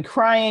podium and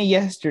crying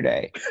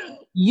yesterday,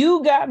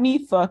 you got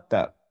me fucked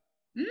up.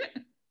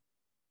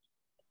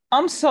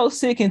 I'm so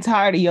sick and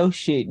tired of your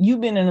shit.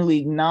 You've been in the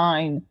league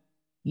 9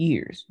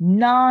 years.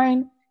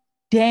 9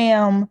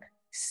 damn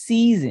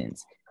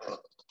seasons.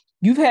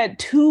 You've had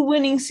 2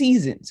 winning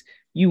seasons.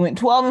 You went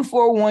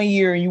 12-4 one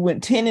year and you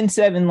went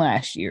 10-7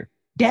 last year.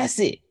 That's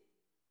it.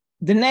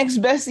 The next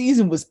best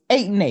season was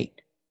 8-8.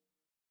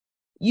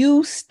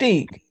 You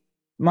stink,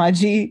 my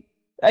G.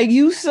 Like,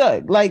 you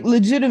suck. Like,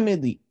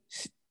 legitimately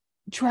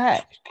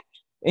trash.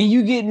 And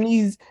you getting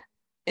these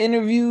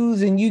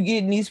interviews and you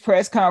getting these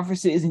press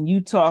conferences and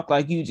you talk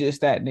like you just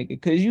that nigga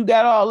because you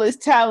got all this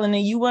talent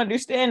and you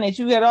understand that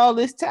you got all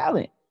this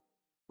talent.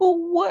 But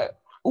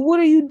what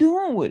are you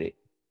doing with it?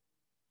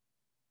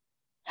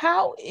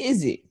 How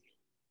is it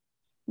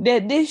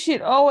that this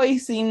shit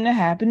always seems to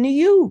happen to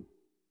you?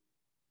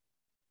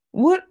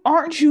 What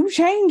aren't you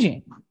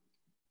changing?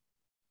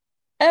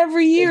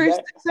 Every year it's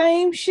the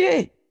same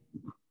shit.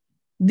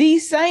 The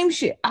same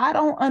shit. I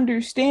don't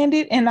understand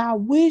it, and I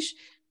wish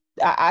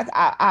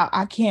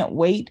I can't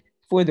wait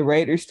for the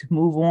Raiders to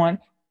move on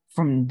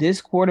from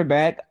this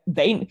quarterback.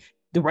 The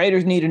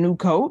Raiders need a new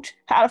coach.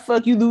 How the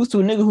fuck you lose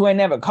to a nigga who ain't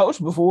never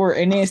coached before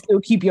and then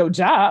still keep your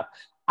job?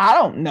 I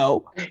don't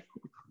know.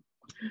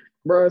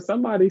 Bro,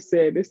 somebody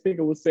said this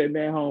nigga was sitting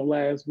at home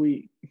last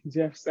week,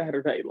 Jeff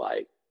Saturday,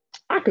 like,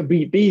 I could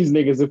beat these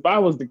niggas if I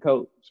was the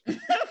coach. He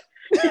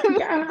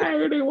got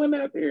hired and went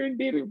out there and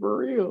did it for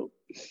real.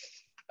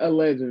 A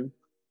legend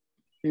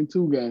in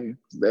 2 games.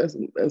 That's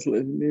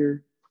legendary.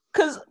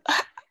 Cause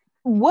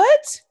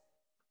what?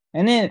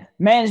 And then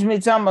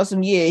management talking about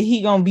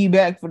he gonna be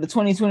back for the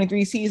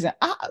 2023 season.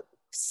 I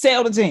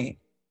sell the team.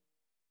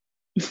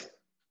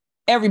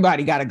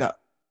 Everybody gotta go.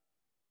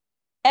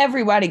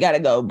 Everybody gotta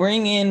go.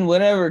 Bring in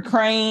whatever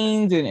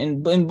cranes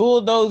and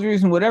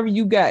bulldozers and whatever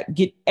you got.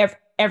 Get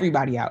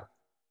everybody out.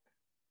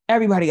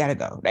 Everybody got to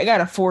go. They got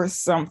to force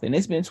something.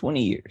 It's been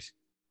 20 years.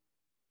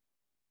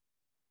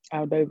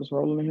 Al Davis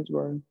rolling in his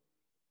grave.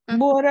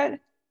 Boy, that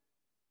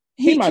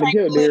He might have can't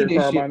killed believe Derek this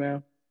Carr shit. by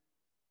now.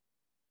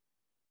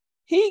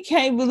 He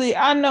can't believe.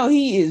 I know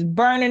he is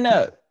burning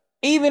up.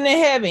 Even in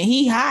heaven,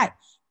 he hot.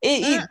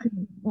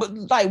 But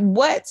like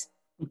what?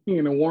 He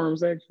in the warm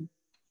section.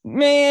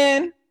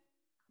 Man,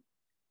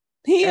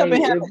 he up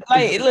in heaven.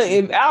 Like, look,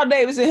 if Al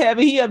Davis in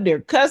heaven, he up there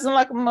cussing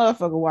like a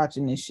motherfucker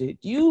watching this shit.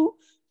 You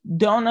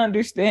don't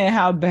understand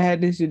how bad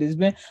this shit has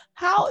been.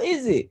 How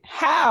is it?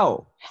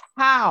 How?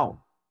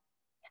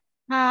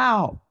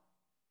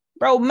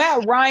 Bro,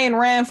 Matt Ryan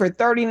ran for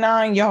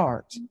 39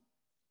 yards.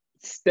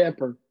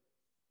 Stepper.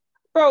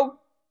 Bro,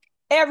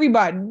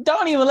 everybody,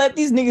 don't even let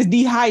these niggas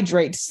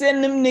dehydrate.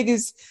 Send them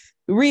niggas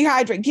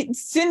rehydrate.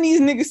 Send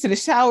these niggas to the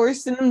shower.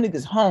 Send them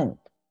niggas home.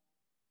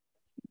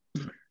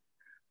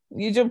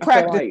 Get your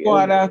practice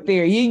squad out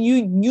there.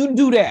 You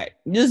do that.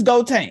 Just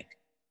go tank.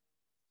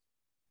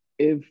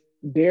 If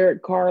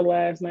Derek Carr's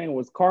last name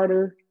was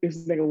Carter,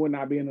 this nigga would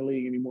not be in the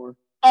league anymore.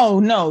 Oh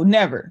no,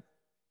 never.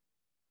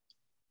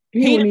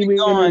 He wouldn't even be in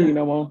the league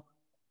no more.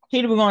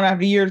 He'd have been gone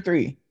after year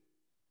 3.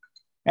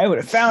 They would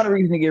have found a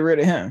reason to get rid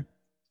of him.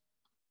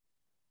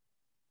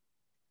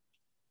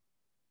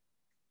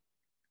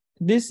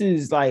 This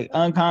is like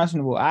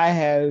unconscionable.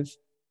 Wow.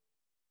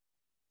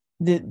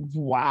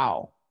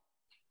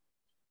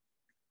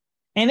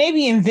 And they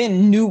be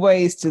inventing new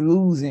ways to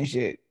lose and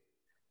shit.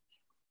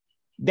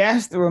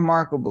 That's the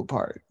remarkable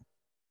part.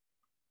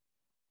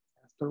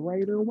 That's the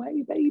Raider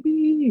way,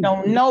 baby.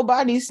 No,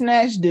 nobody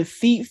snatched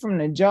defeat from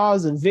the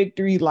jaws of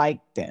victory like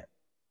them.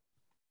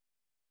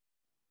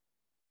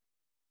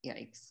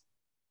 Yikes.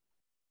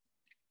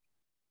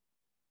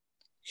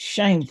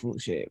 Shameful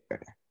shit, bro.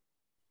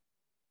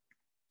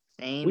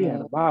 We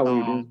had a bye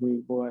week this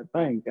week, boy.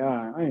 Thank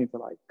God. I ain't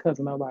feel like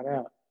cussing nobody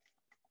out.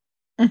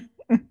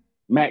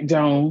 Mac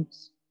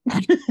Jones.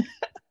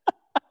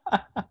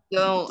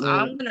 Yo,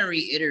 I'm gonna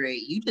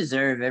reiterate, you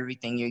deserve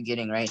everything you're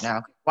getting right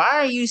now. Why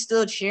are you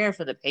still cheering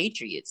for the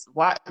Patriots?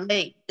 Why?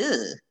 Like,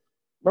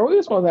 Bro, we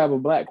were supposed to have a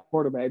black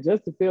quarterback.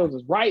 Justin Fields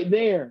is right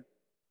there.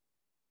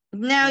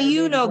 Now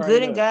you know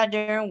good and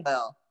goddamn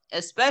well,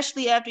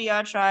 especially after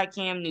y'all tried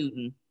Cam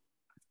Newton.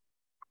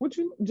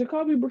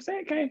 Jacoby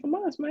Brissett came from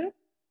us, man.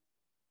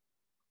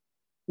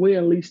 We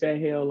unleashed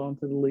that hell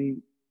onto the league.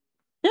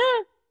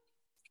 Yeah.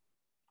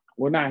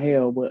 Well, not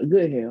hell, but a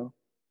good hell.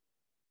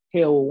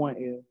 Hell with one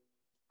L.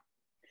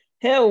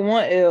 Hell with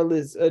one L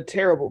is a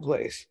terrible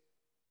place.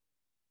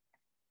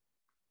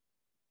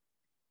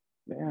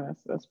 Yeah,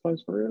 that's a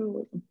place for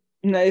real.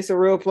 No, it's a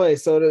real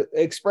place. So the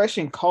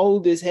expression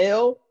cold as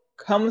hell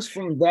comes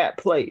from that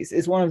place.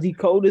 It's one of the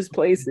coldest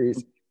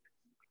places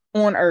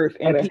on earth,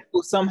 and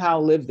people somehow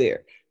live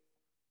there.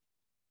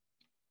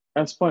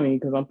 That's funny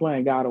because I'm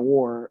playing God of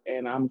War,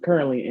 and I'm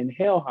currently in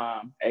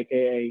Helheim,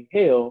 aka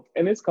Hell,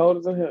 and it's cold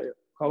as hell.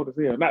 Cold as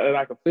hell. Not that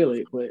I can feel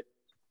it, but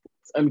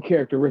it's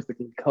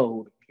uncharacteristically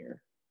cold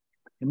here.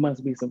 It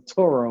must be some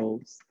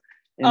toros.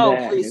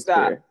 Please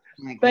stop.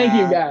 Thank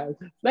you, guys.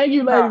 Thank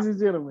you, ladies and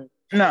gentlemen.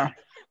 No.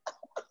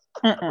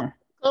 Come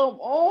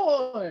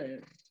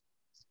on.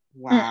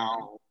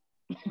 Wow.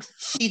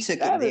 She took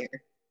it there.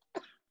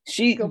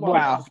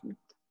 Wow.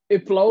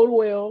 It flowed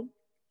well.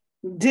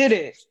 Did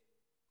it?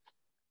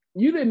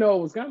 You didn't know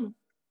it was coming.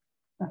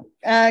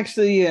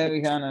 Actually, yeah,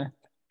 we kind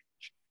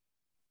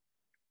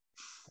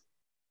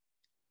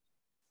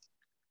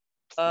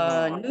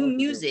of. New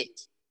music.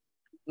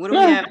 What do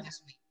we have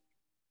this week?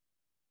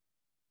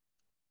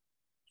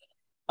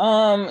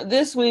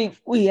 This week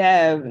we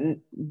have,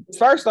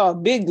 first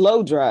off, Big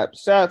Glow drop.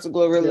 Shout out to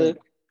Glorilla.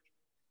 Yeah.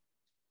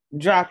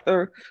 Dropped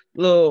her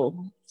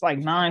little, it's like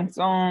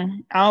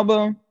 9-song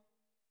album.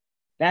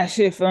 That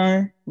shit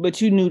fun,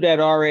 but you knew that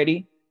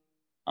already.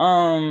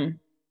 Also,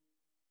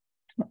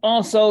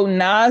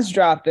 Nas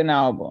dropped an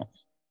album.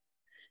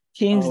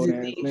 King's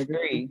Disease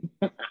 3.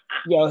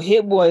 Yo,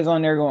 Hit Boy's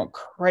on there going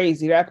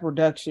crazy. That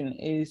production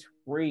is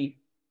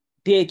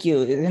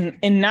ridiculous.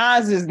 And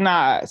Nas is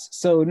Nas.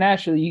 So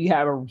naturally you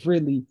have a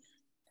really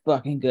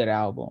fucking good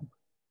album.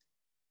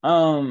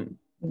 But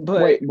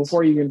wait,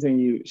 before you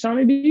continue,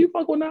 Shawnee, do you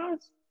fuck with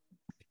Nas?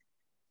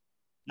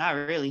 Not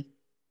really.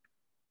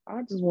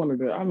 I just wanted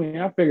to. I mean,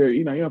 I figured,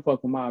 you don't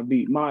fuck with Mobb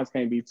Deep. Nas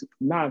can't be too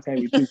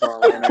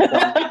far away.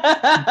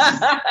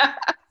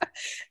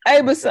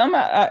 Hey, but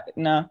somehow,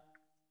 no.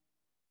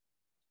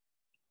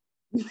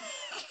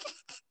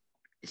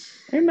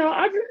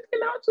 I just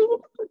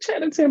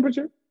check the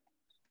temperature.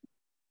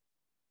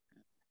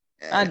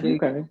 I do.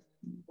 Okay.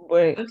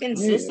 But I'm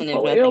consistent if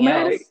nothing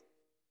else.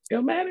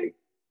 Illmatic.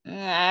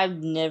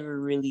 I've never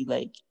really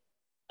like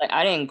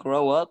I didn't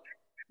grow up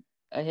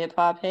a hip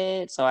hop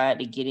head, so I had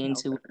to get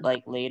into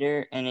it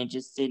later, and it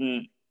just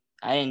didn't.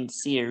 I didn't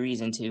see a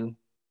reason to. You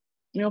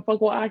don't fuck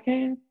with I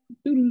Can?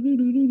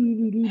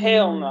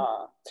 Hell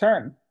no.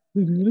 Turn.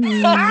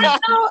 I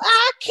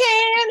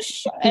can.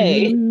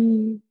 Hey,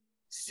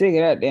 sick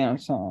of that damn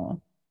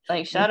song.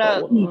 Shout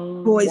out,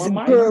 boys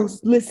and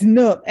girls, listen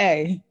up.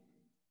 Hey,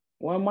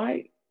 One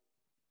mic.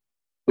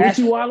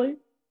 Uchi Wally?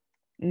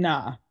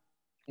 Nah.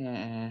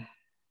 Mm-mm.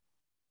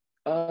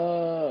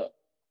 Owe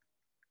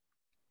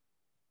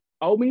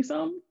me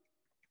something?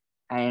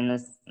 Nah.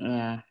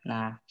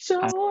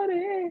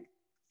 Shorty,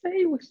 say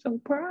you was so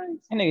price.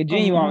 That nigga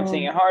Genuine was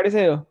singing hard as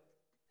hell.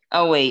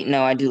 Oh wait,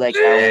 no, I do like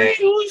that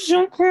one.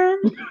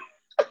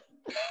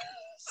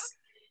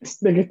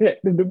 Nigga,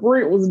 the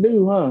rent was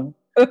due, huh?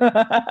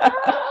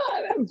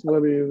 That's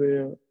funny as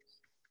hell.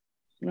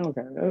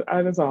 Okay,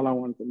 that's all I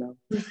wanted to know.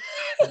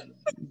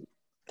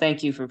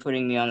 Thank you for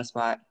putting me on the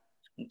spot.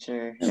 I'm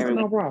sure No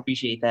everyone problem.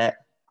 appreciate that.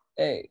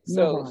 Hey, No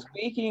so problem.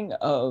 speaking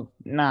of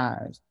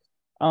Nas,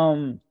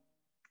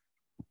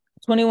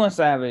 21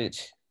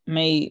 Savage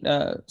made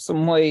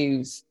some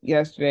waves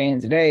yesterday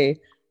and today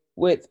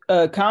with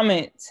a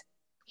comment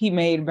he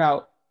made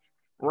about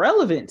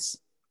relevance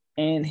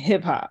in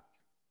hip hop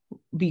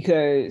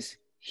because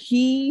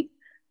he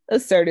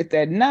asserted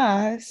that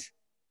Nas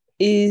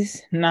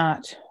is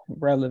not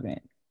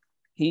relevant.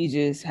 He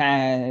just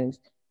has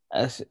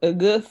a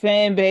good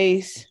fan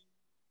base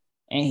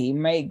and he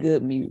make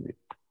good music.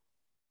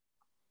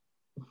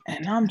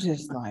 And I'm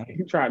just like,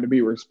 He tried to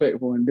be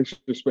respectful and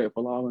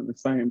disrespectful all in the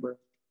same breath.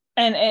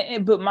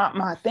 and but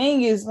my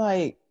thing is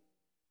like,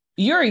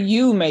 you're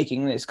you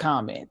making this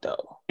comment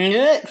though.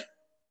 Yeah.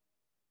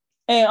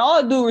 And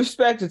all due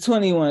respect to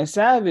 21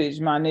 Savage,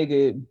 my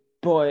nigga,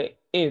 but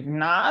if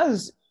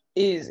Nas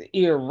is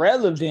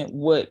irrelevant,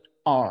 what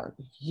are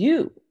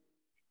you?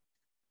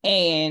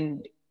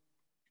 And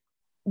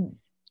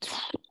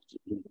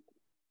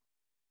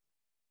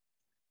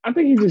I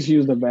think he just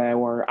used a bad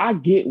word. I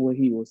get what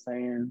he was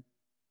saying.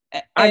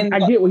 I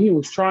and get what he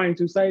was trying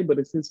to say, but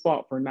it's his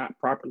fault for not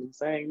properly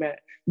saying that.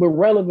 But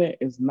relevant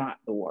is not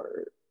the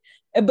word.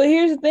 but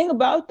here's the thing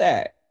about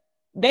that.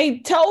 They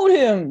told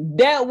him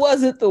that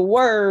wasn't the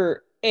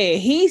word, and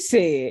he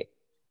said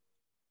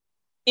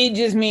it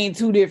just means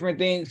two different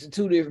things to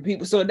two different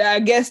people. So I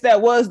guess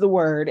that was the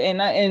word,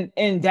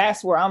 and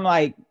that's where I'm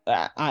like,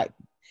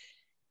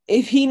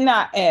 if he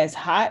not as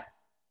hot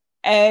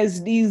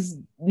as these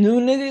new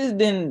niggas,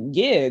 then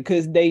yeah,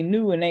 because they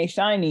new and they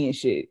shiny and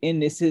shit.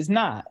 And this is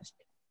Nas.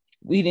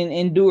 We didn't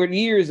endure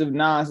years of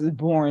Nas's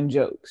boring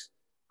jokes.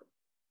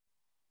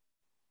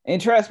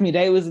 And trust me,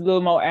 they was a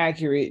little more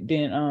accurate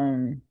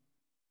than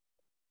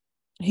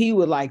he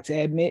would like to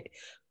admit.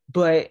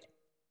 But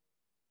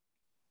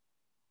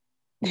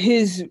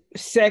he's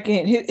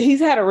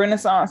had a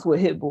renaissance with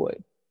Hit Boy.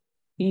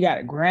 He got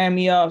a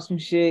Grammy off some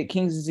shit.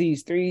 King's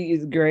Disease 3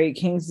 is great.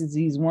 King's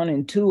Disease 1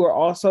 and 2 are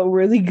also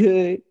really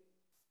good.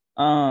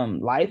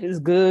 Life is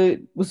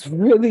Good was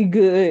really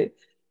good.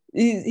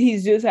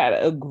 He's just had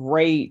a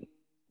great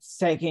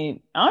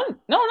second. No,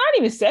 not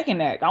even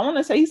second act. I want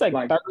to say he's like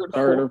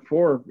third or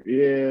fourth.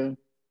 Yeah.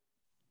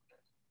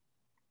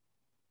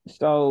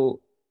 So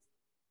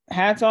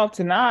hats off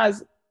to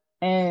Nas,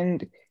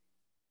 and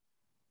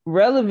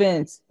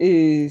relevance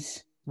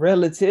is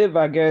relative,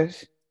 I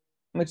guess,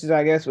 which is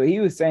I guess what he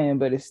was saying,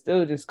 but it's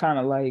still just kind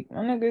of like, oh,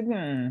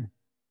 nigga,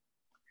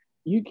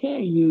 You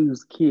can't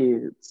use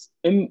kids,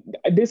 and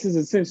this is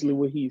essentially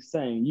what he's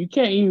saying. You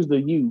can't use the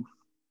youth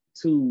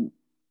to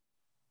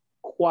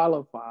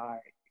qualify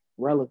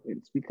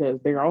relevance because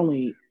they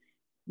only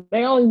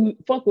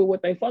fuck with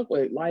what they fuck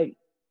with. Like,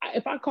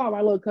 if I call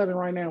my little cousin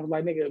right now and was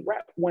like, nigga,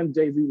 rap one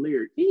Jay-Z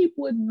lyric, he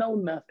wouldn't know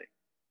nothing.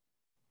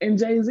 And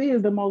Jay-Z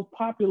is the most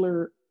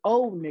popular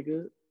old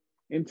nigga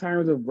in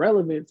terms of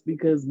relevance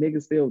because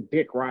niggas still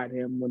dick ride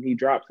him when he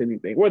drops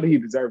anything, whether he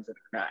deserves it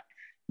or not.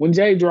 When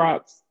Jay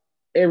drops,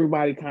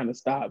 everybody kind of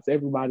stops,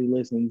 everybody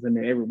listens, and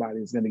then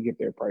everybody's gonna get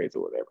their praise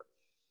or whatever.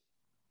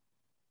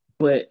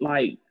 But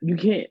like, you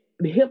can't,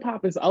 the hip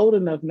hop is old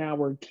enough now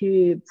where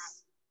kids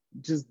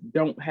just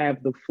don't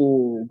have the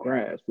full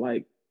grasp.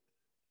 Like,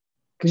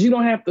 because you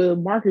don't have to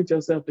market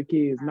yourself to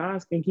kids.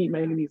 Nas can keep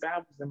making these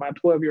albums, and my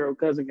 12-year-old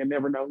cousin can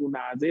never know who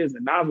Nas is.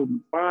 And Nas will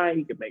be fine.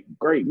 He can make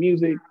great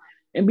music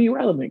and be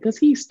relevant because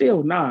he's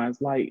still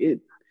Nas. Like,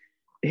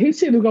 his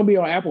shit is gonna be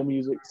on Apple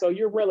Music, so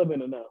you're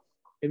relevant enough.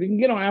 If you can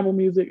get on Apple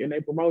Music and they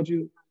promote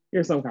you,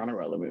 you're some kind of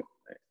relevant.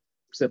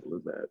 Simple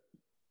as that.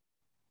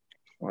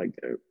 Like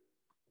that.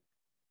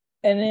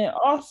 And then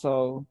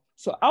also,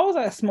 so I was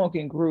at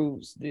Smoking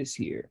Grooves this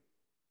year,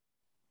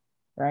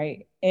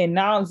 right? And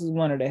Nas is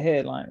one of the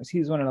headliners.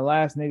 He's one of the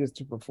last niggas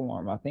to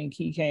perform. I think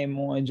he came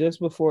on just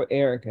before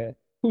Erica,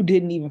 who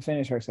didn't even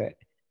finish her set.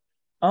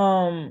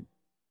 When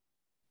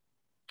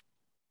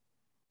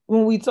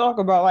we talk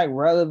about like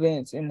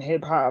relevance in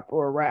hip hop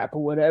or rap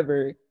or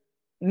whatever,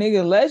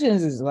 nigga,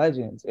 legends is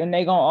legends, and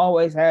they gonna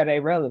always have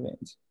their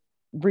relevance,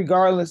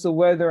 regardless of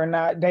whether or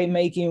not they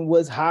making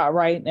what's hot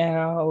right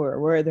now or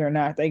whether or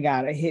not they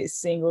got a hit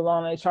single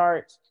on the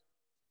charts.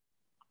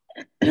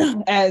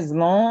 As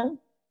long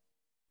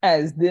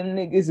as them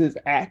niggas is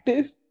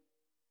active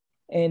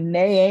and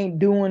they ain't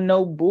doing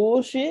no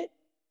bullshit,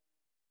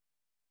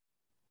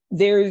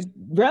 there's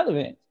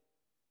relevance.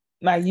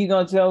 Like, you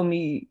gonna tell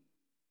me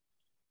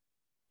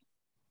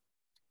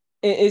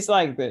it's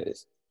like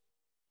this.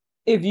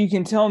 If you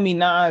can tell me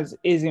Nas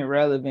isn't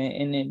relevant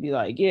and then be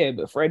like, yeah,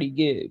 but Freddie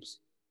Gibbs.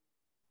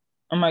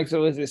 I'm like,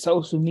 so is it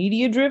social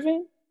media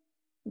driven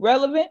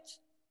relevance?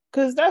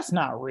 Because that's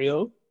not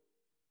real.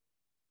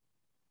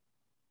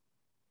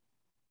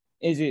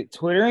 Is it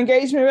Twitter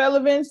engagement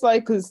relevance?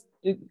 Like, because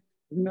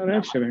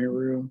That shit ain't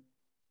real.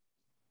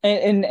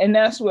 and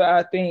that's what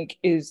I think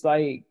is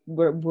like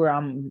where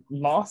I'm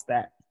lost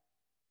at.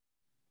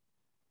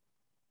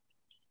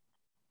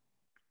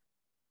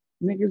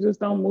 Niggas just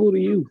don't move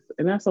the youth,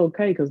 and that's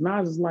okay because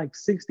Nas is like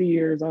 60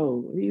 years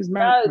old. He's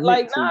not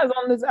Like meant to. Nas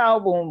on this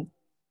album,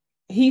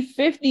 he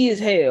 50 as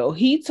hell.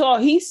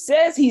 He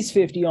says he's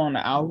 50 on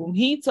the album.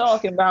 He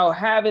talking about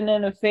having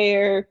an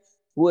affair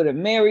with a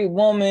married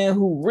woman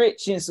who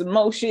rich and some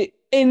more shit.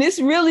 And it's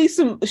really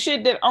some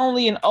shit that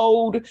only an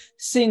old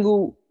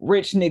single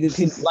rich nigga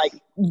can like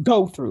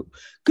go through.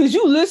 Cause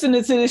you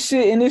listening to this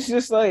shit and it's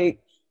just like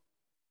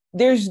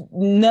there's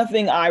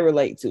nothing I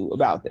relate to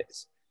about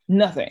this.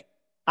 Nothing.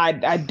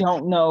 I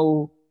don't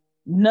know.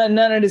 None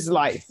of this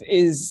life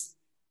is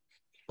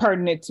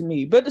pertinent to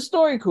me. But the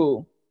story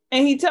cool.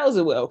 And he tells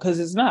it well, because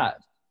it's not.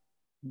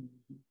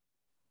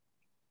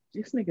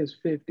 This nigga's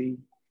 50.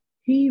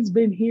 He's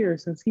been here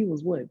since he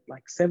was what,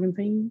 like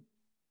 17?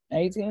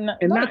 18?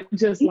 And not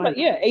just like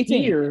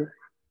 18. Here.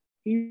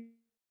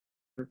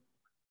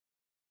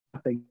 I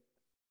think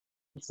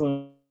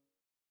so.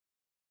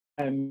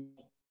 And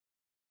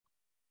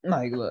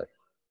like, look.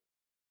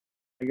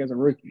 I guess a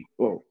rookie.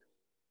 Whoa.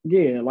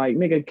 Yeah, like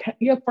nigga,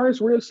 your first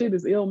real shit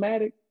is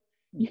Illmatic.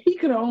 He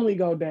could only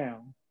go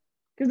down.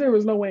 Because there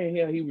was no way in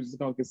hell he was just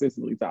gonna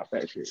consistently top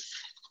that shit.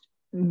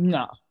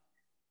 No.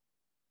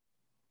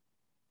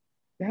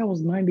 That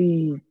was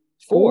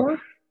 94.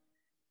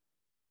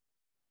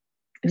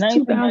 It's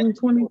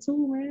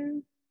 2022,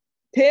 man.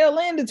 Tail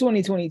end of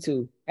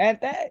 2022.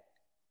 At that.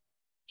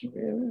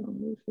 Yeah,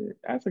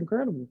 that's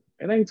incredible.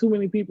 It ain't too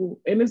many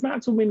people, and it's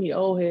not too many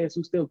old heads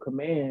who still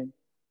command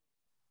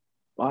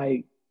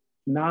like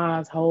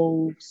Nas,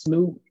 Hov,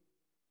 Snoop,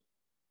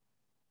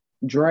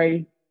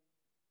 Dre,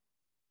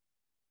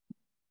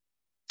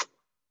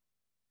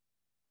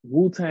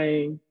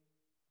 Wu-Tang.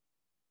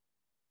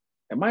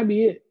 That might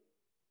be it.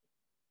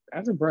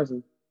 That's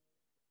impressive.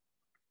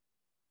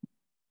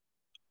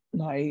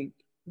 Like,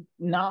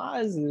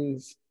 Nas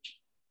is...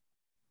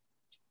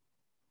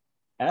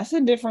 That's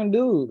a different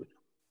dude.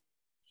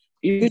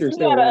 You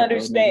gotta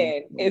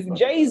understand, if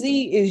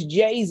Jay-Z is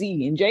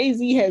Jay-Z, and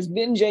Jay-Z has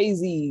been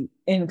Jay-Z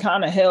and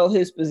kind of held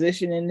his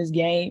position in this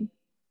game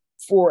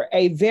for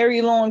a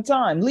very long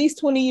time, at least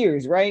 20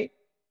 years, right?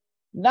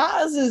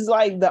 Nas is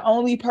like the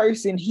only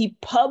person he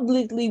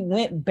publicly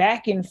went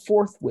back and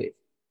forth with.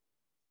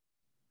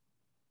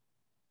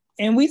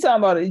 And we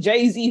talking about a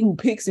Jay-Z who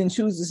picks and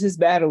chooses his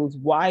battles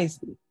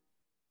wisely.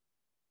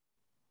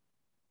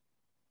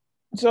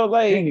 So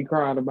like, and he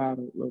cried about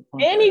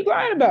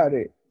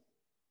it.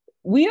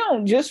 We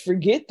don't just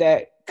forget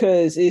that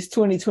because it's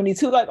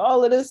 2022. Like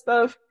all of this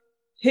stuff,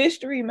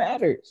 history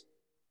matters.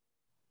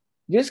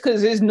 Just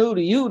because it's new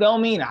to you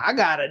don't mean I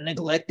gotta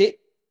neglect it.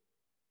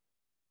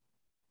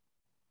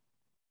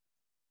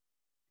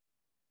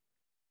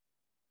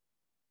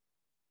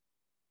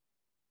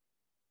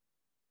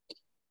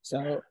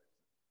 So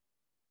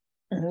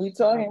when we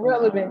talking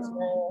relevance,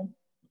 man.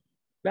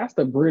 That's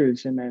the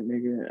British in that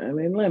nigga. An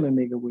Atlanta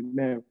nigga would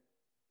never.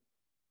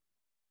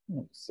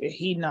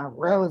 He not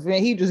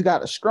relevant. He just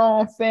got a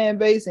strong fan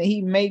base and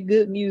he make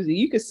good music.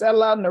 You could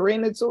sell out an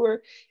arena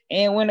tour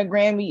and win a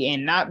Grammy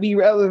and not be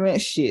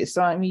relevant. Shit,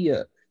 sign me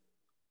up.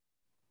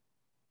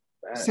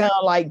 Sound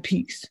like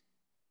peace.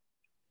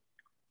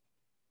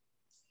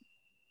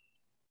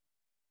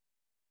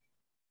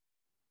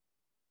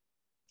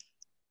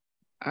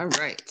 All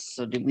right.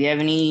 So did we have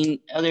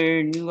any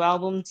other new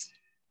albums?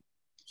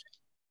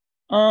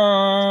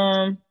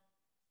 Hold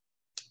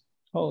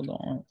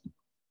on.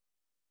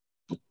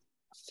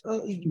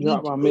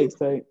 Drop my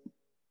mixtape.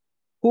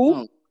 Who?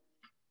 Oh.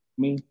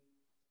 Me.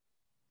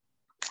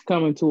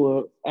 Coming to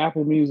a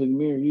Apple Music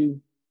near you.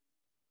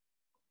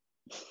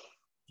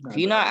 If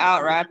you're not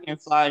out rapping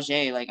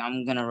Flau'jae, like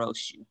I'm gonna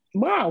roast you.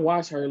 But I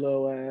watch her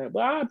little ass.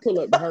 But I pull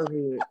up her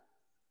hood.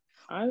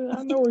 I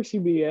know where she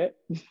be at.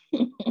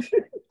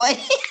 Like,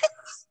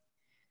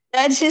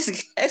 that just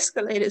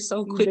escalated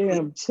so quickly.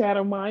 Damn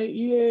Chathamite.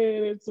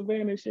 Yeah, that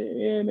Savannah shit.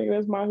 Yeah, nigga,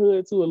 that's my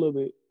hood too. A little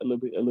bit. No,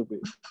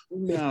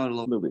 a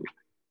little bit.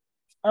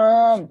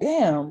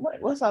 Damn.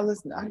 What's I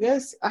listening? I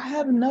guess I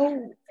have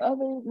no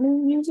other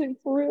new music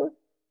for real.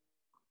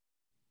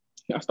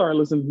 I started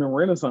listening to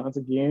Renaissance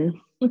again.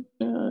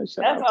 That's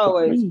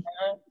always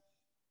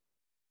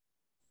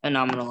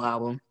phenomenal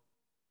album.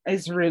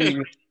 It's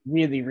really,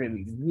 really,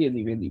 really,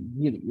 really, really,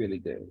 really, really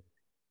good.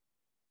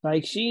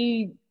 Like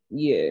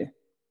yeah.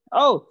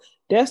 Oh,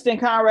 Destin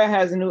Conrad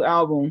has a new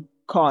album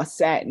called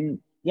Satin.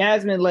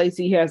 Yasmin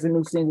Lacey has a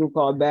new single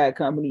called Bad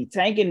Company.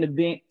 Tank and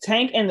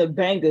the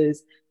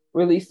Bangers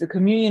released the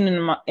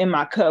Communion in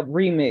my Cup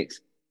remix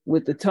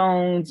with the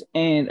Tones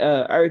and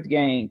Earth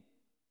Gang.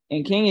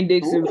 And King and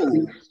Dixon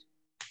released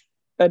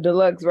a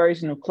deluxe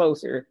version of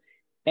Closer.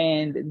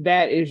 And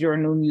that is your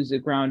new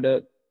music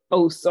roundup.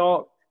 Oh,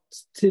 Salt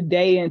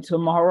Today and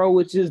Tomorrow,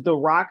 which is the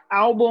rock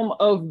album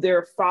of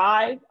their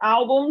 5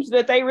 albums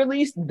that they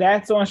released.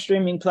 That's on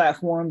streaming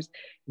platforms.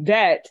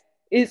 That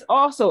is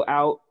also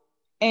out.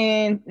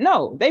 And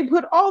no, they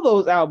put all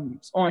those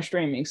albums on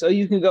streaming. So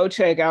you can go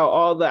check out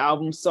all the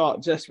albums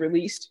Salt just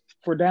released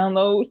for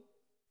download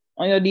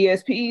on your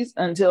DSPs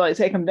until I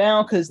take them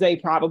down, because they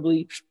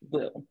probably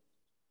will.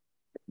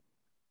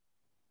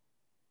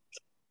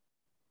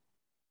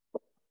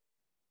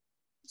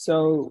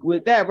 So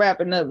with that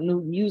wrapping up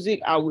new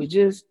music, I would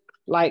just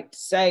like to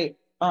say,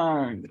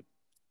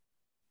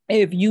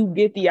 if you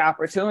get the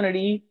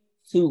opportunity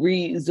to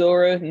read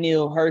Zora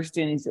Neale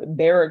Hurston's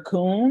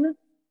Barracoon,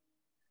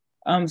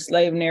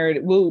 slave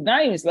narrative, well,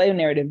 not even slave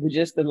narrative, but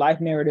just the life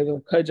narrative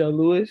of Cudjo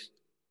Lewis,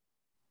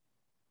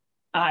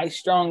 I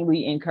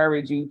strongly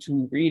encourage you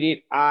to read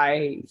it.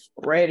 I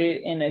read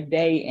it in a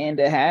day and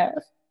a half,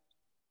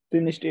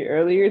 finished it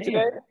earlier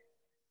today.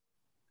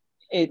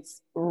 It's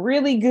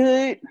really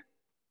good.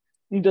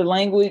 The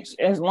language,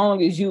 as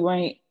long as you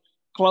ain't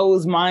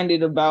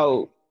closed-minded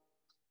about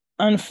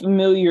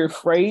unfamiliar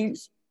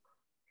phrase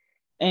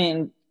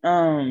and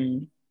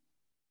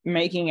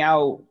making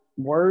out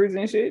words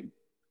and shit,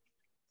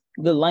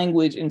 the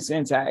language and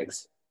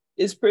syntax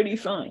is pretty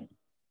fun.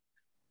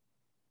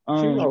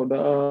 She wrote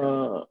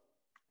the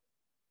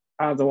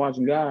Eyes of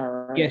Watching God,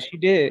 right? Yes, she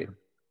did.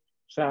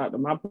 Shout out to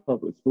my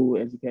public school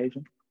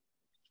education.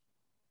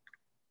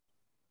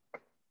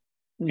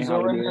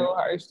 Zora Neale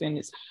Hurston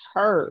is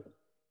her.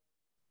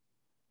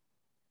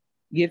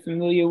 Get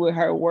familiar with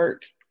her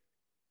work,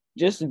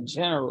 just in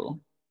general.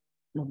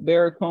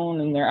 Barracoon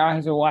and Their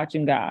Eyes Are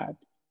Watching God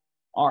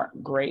are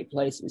great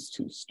places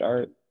to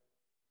start.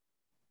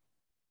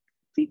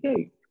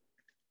 TK.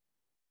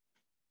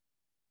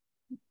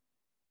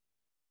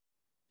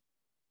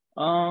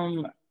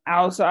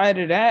 Outside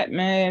of that,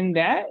 man,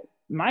 that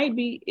might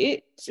be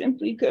it,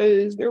 simply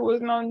because there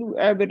was no new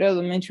Abbott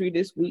Elementary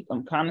this week.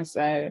 I'm kind of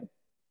sad.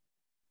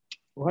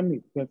 Well, I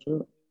need to catch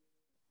up.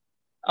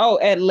 Oh,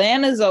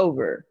 Atlanta's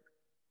over.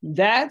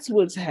 That's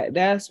what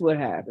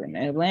happened.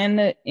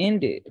 Atlanta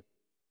ended.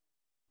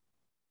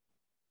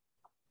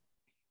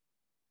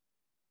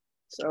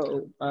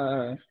 So,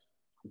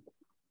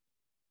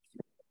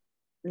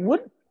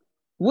 what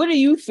do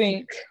you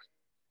think?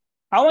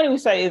 I won't even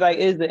say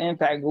is the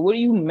impact, but what do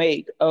you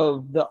make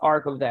of the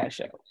arc of that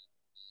show?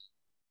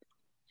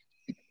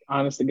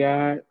 Honest to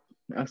God,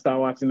 I started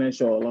watching that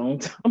show a long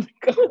time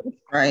ago.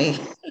 Right.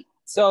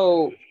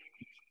 So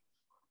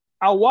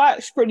I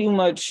watched pretty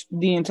much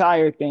the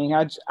entire thing.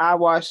 I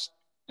watched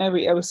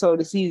every episode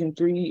of season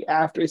 3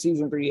 after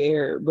season 3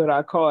 aired, but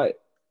I caught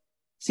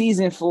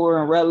season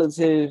 4 in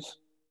relative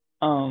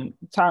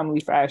timely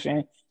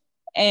fashion.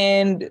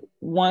 And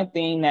one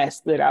thing that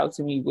stood out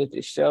to me with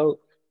the show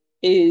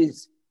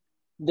is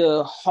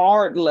the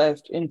hard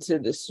left into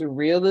the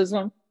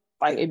surrealism.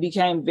 Like, it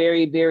became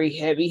very, very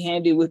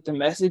heavy-handed with the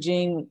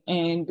messaging.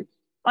 And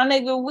my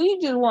nigga, we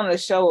just want a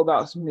show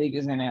about some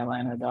niggas in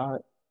Atlanta,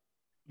 dog.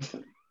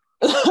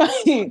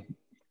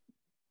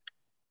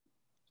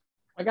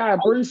 Like, I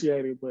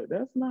appreciate it, but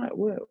that's not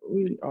what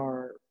we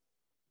are.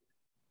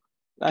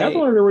 That's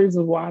one of the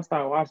reasons why I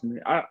started watching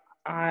it.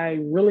 I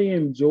really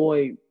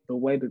enjoyed the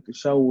way that the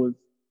show was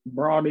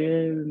brought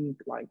in,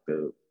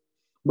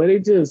 but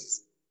it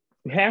just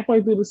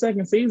halfway through the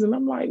second season,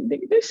 I'm like,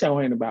 this show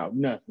ain't about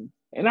nothing,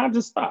 and I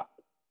just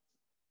stopped.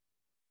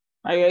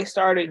 Like, they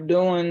started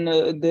doing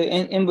the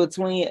in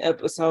between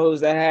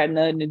episodes that had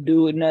nothing to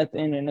do with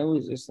nothing, and it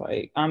was just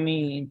like, I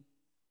mean,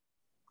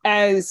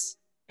 as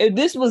if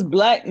this was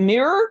Black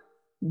Mirror,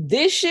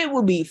 this shit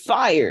would be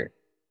fire.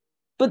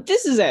 But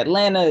this is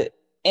Atlanta,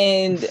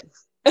 and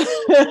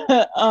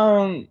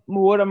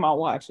what am I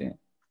watching?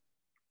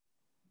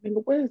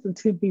 Nigga, where's the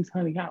 10-piece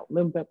honey hot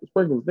lemon pepper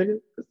sprinkles,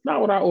 nigga? It's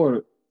not what I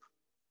ordered.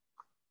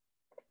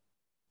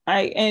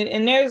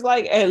 And there's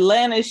like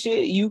Atlanta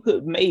shit you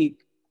could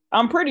make.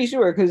 I'm pretty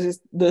sure, because it's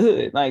the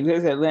hood. Like,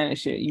 there's Atlanta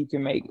shit you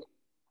can make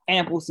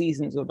ample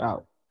seasons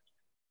about.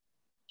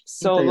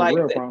 So like,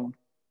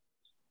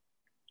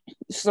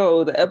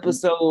 so the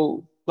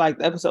episode, like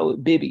the episode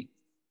with Bibby,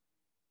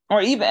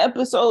 or even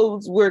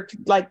episodes where,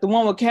 like the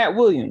one with Cat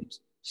Williams,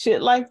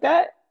 shit like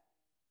that.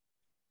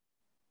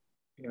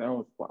 Yeah, that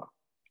was wild.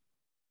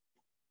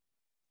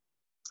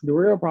 The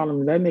real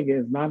problem is that nigga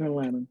is not in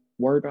Atlanta.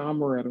 Word to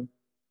Amaretta.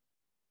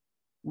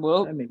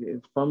 Well, that nigga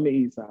is from the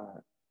east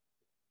side.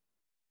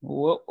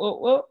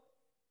 Well.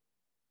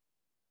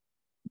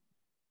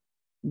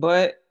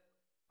 But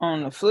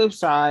on the flip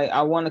side,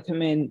 I want to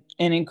commend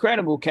an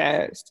incredible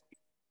cast.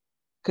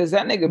 Because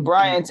that nigga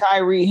Brian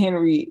Tyree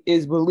Henry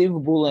is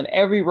believable in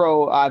every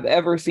role I've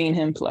ever seen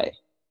him play.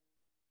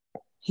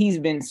 He's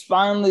been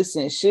spineless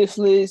and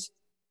shiftless.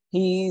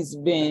 He's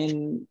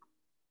been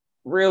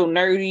real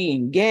nerdy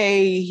and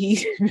gay.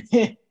 He's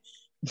been...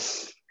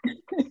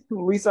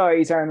 we saw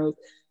Eternals.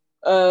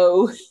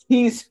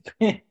 He's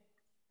been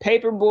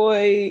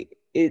Paperboy.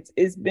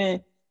 It's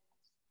been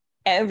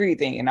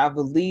everything, and I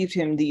believed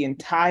him the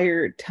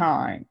entire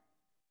time.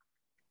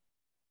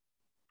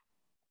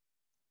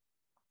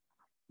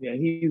 Yeah,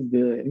 he's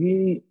good.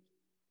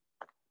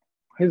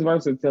 His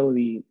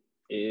versatility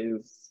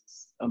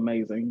is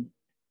amazing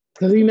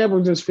because he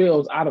never just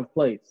feels out of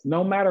place.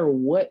 No matter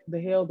what the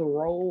hell the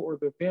role or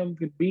the film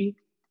could be,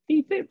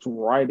 he fits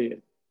right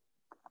in.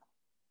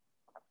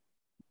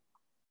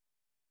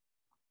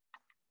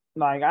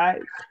 Like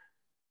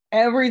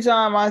every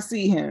time I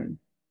see him,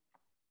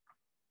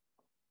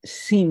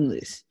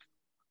 seamless.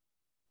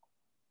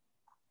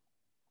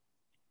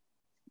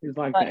 He's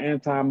like the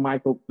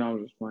anti-Michael. No,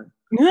 I'm just playing.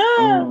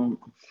 Yeah.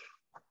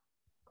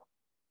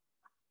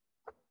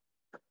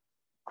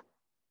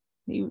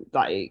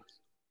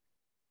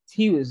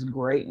 He was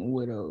great in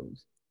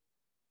Widows,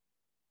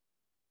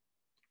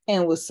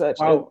 and was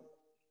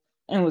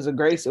a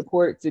great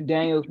support to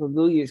Daniel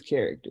Kaluuya's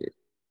character.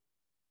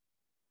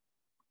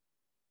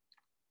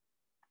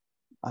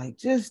 Like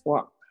just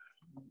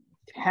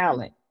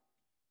talent.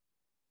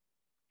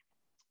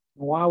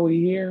 While we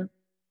here,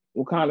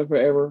 Wakanda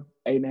Forever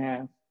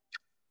 8.5.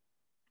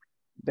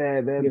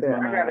 Bad. I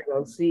gotta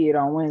go see it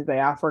on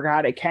Wednesday. I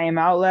forgot it came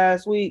out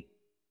last week,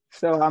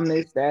 so I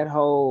missed that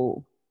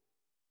whole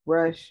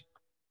rush.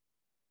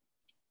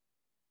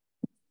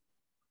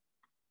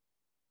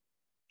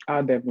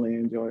 I definitely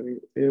enjoyed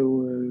it.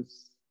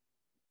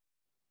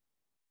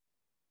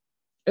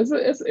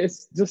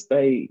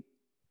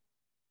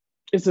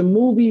 It's a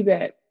movie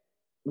that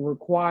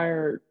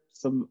required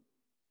some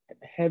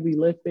heavy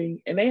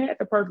lifting, and they had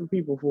the perfect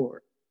people for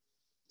it.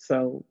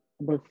 So,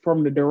 but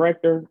from the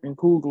director and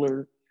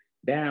Coogler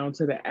down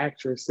to the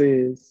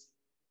actresses,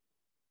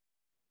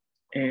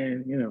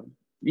 and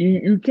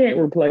you can't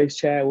replace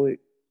Chadwick,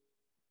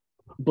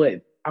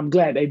 but I'm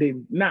glad they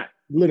didn't. Not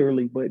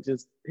literally, but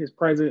just his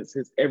presence,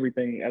 his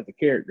everything as a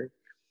character.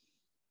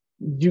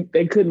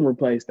 They couldn't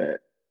replace that.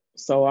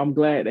 So I'm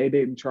glad they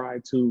didn't try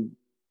to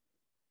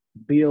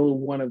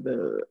build one of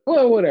the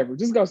whatever.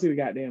 Just go see the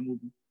goddamn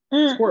movie.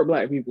 Support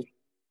Black people.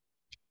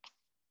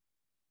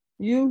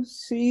 You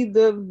see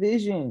the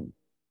vision.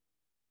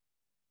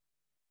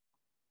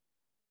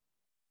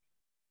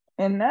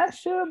 And that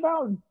should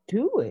about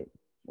do it,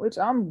 which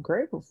I'm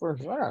grateful for.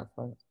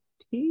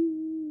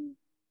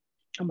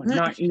 I'm gonna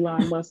knock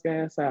Elon Musk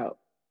ass out.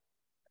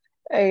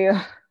 Hey,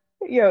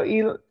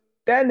 Elon,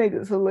 that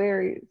nigga's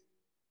hilarious.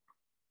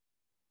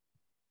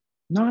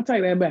 No, I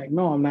take that back.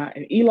 No, I'm not.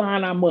 And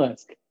Elon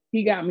Musk,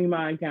 he got me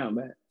my account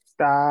back.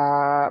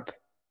 Stop.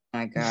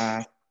 My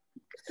God.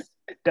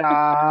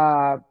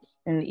 Stop.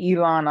 And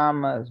Elon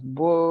Musk,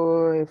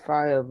 boy, if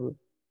I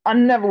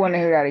never want to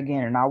hear that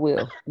again, and I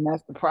will. And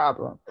that's the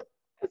problem.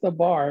 That's a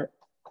bar.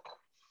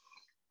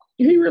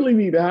 He really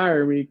need to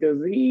hire me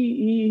because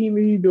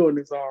he doing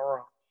this all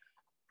wrong.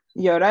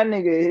 Yo, that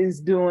nigga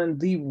is doing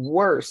the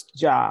worst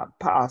job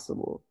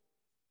possible.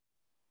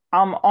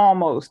 I'm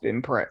almost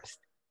impressed.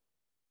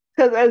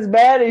 Because as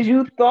bad as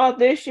you thought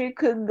this shit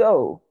could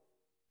go,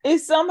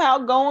 it's somehow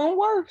going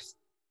worse.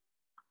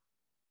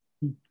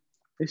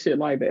 This shit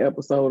like the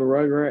episode of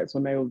Rugrats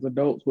when they was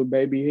adults with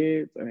baby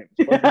heads and they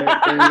was fucking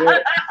everything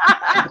up.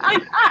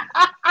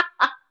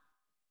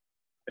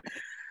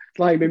 It's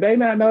like, did they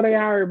not know they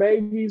hired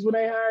babies when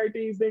they hired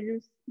these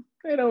niggas?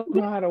 They don't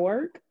know how to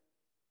work.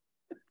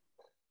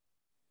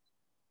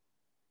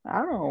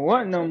 I don't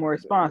want no more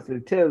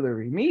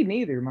responsibility. Me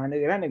neither, my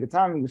nigga. That nigga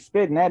Tommy was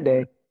spitting that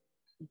day.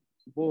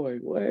 Boy,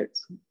 what?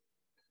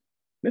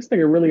 This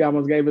nigga really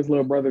almost gave his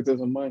little brother to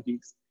some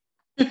monkeys.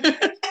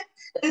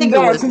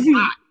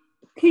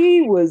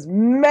 He was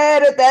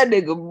mad at that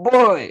nigga,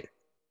 boy.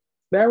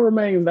 That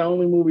remains the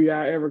only movie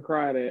I ever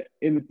cried at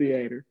in the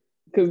theater.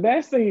 Because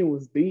that scene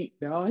was deep,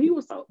 dog. He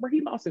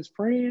lost his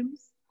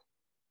friends.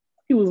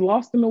 He was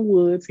lost in the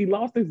woods. He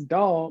lost his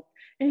dog.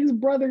 And his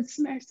brother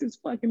snatched his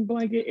fucking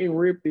blanket and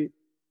ripped it.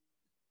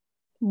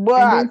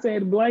 But, and then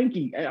said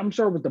blankie. I'm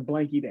sure it was the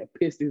blankie that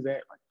pissed his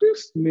ass. Like,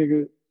 this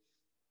nigga.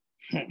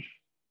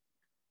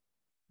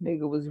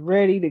 Nigga was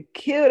ready to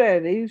kill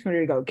that. He was ready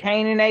to go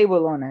Cain and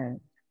Abel on that.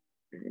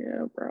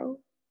 Yeah, bro.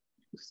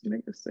 This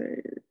nigga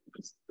said,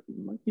 the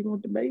monkey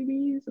want the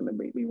babies and the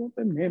baby want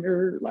the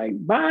nigger. Like,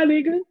 bye,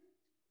 nigga.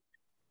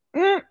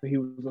 But he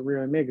was a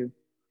real nigga.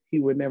 He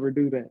would never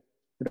do that.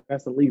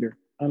 That's a leader,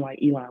 unlike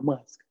Elon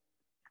Musk.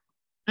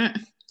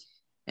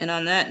 And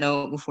on that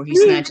note, before he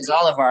snatches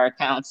all of our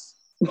accounts,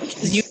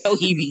 you know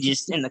he be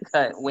just in the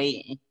cut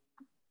waiting.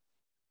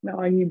 Not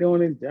like he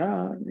doing his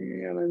job.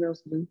 He got nothing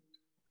else to do.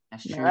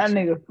 That's true. That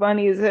nigga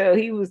funny as hell.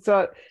 He was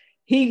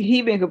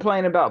he been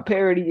complaining about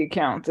parody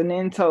accounts and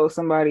then told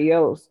somebody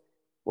else,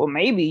 well,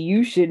 maybe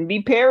you shouldn't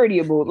be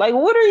parodyable. Like,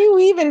 what are you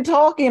even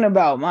talking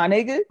about, my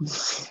nigga?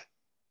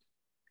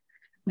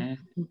 Of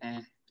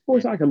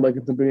course, I can look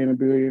into being a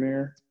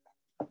billionaire.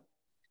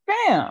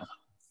 Damn.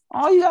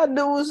 All you gotta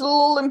do is a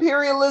little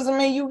imperialism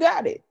and you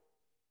got it.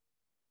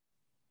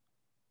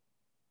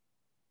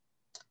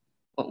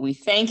 Well, we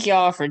thank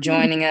y'all for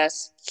joining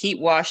us. Keep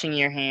washing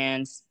your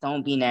hands.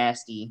 Don't be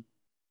nasty.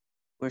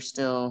 It's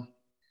still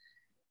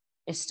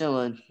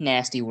a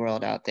nasty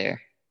world out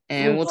there.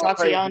 And we'll talk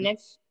to y'all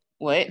next.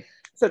 What?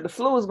 So the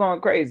flu is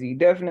going crazy.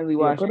 Definitely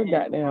wash put a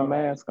goddamn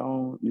mask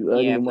on. You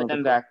ugly put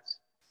them back.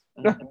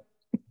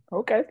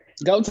 Okay.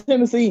 Go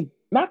Tennessee.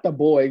 Not the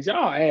boys.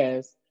 Y'all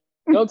ass.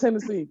 Go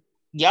Tennessee.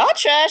 Y'all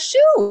trash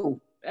too.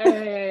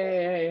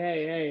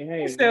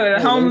 Hey. So the Hey, let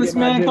me homeless get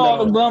my man agenda called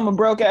a on. bum a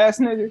broke ass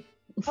nigga.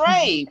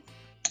 Right.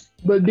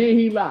 But did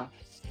he lie?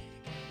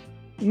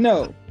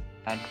 No.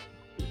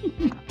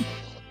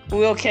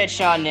 We'll catch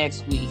y'all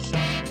next week.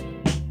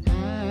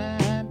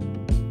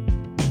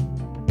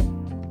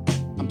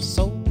 I'm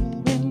so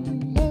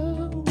in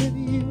love with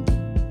you.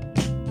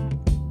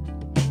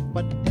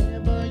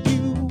 Whatever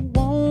you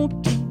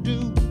want to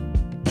do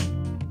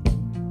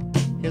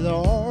is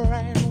all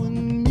right with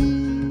me.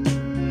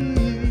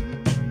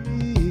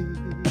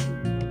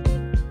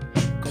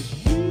 'Cause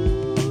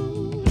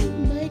you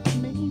make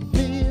me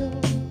feel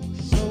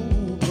so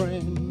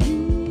brand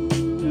new.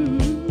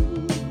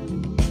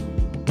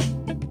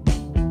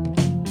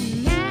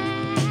 And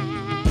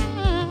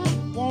I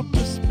want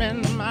to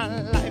spend my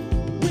life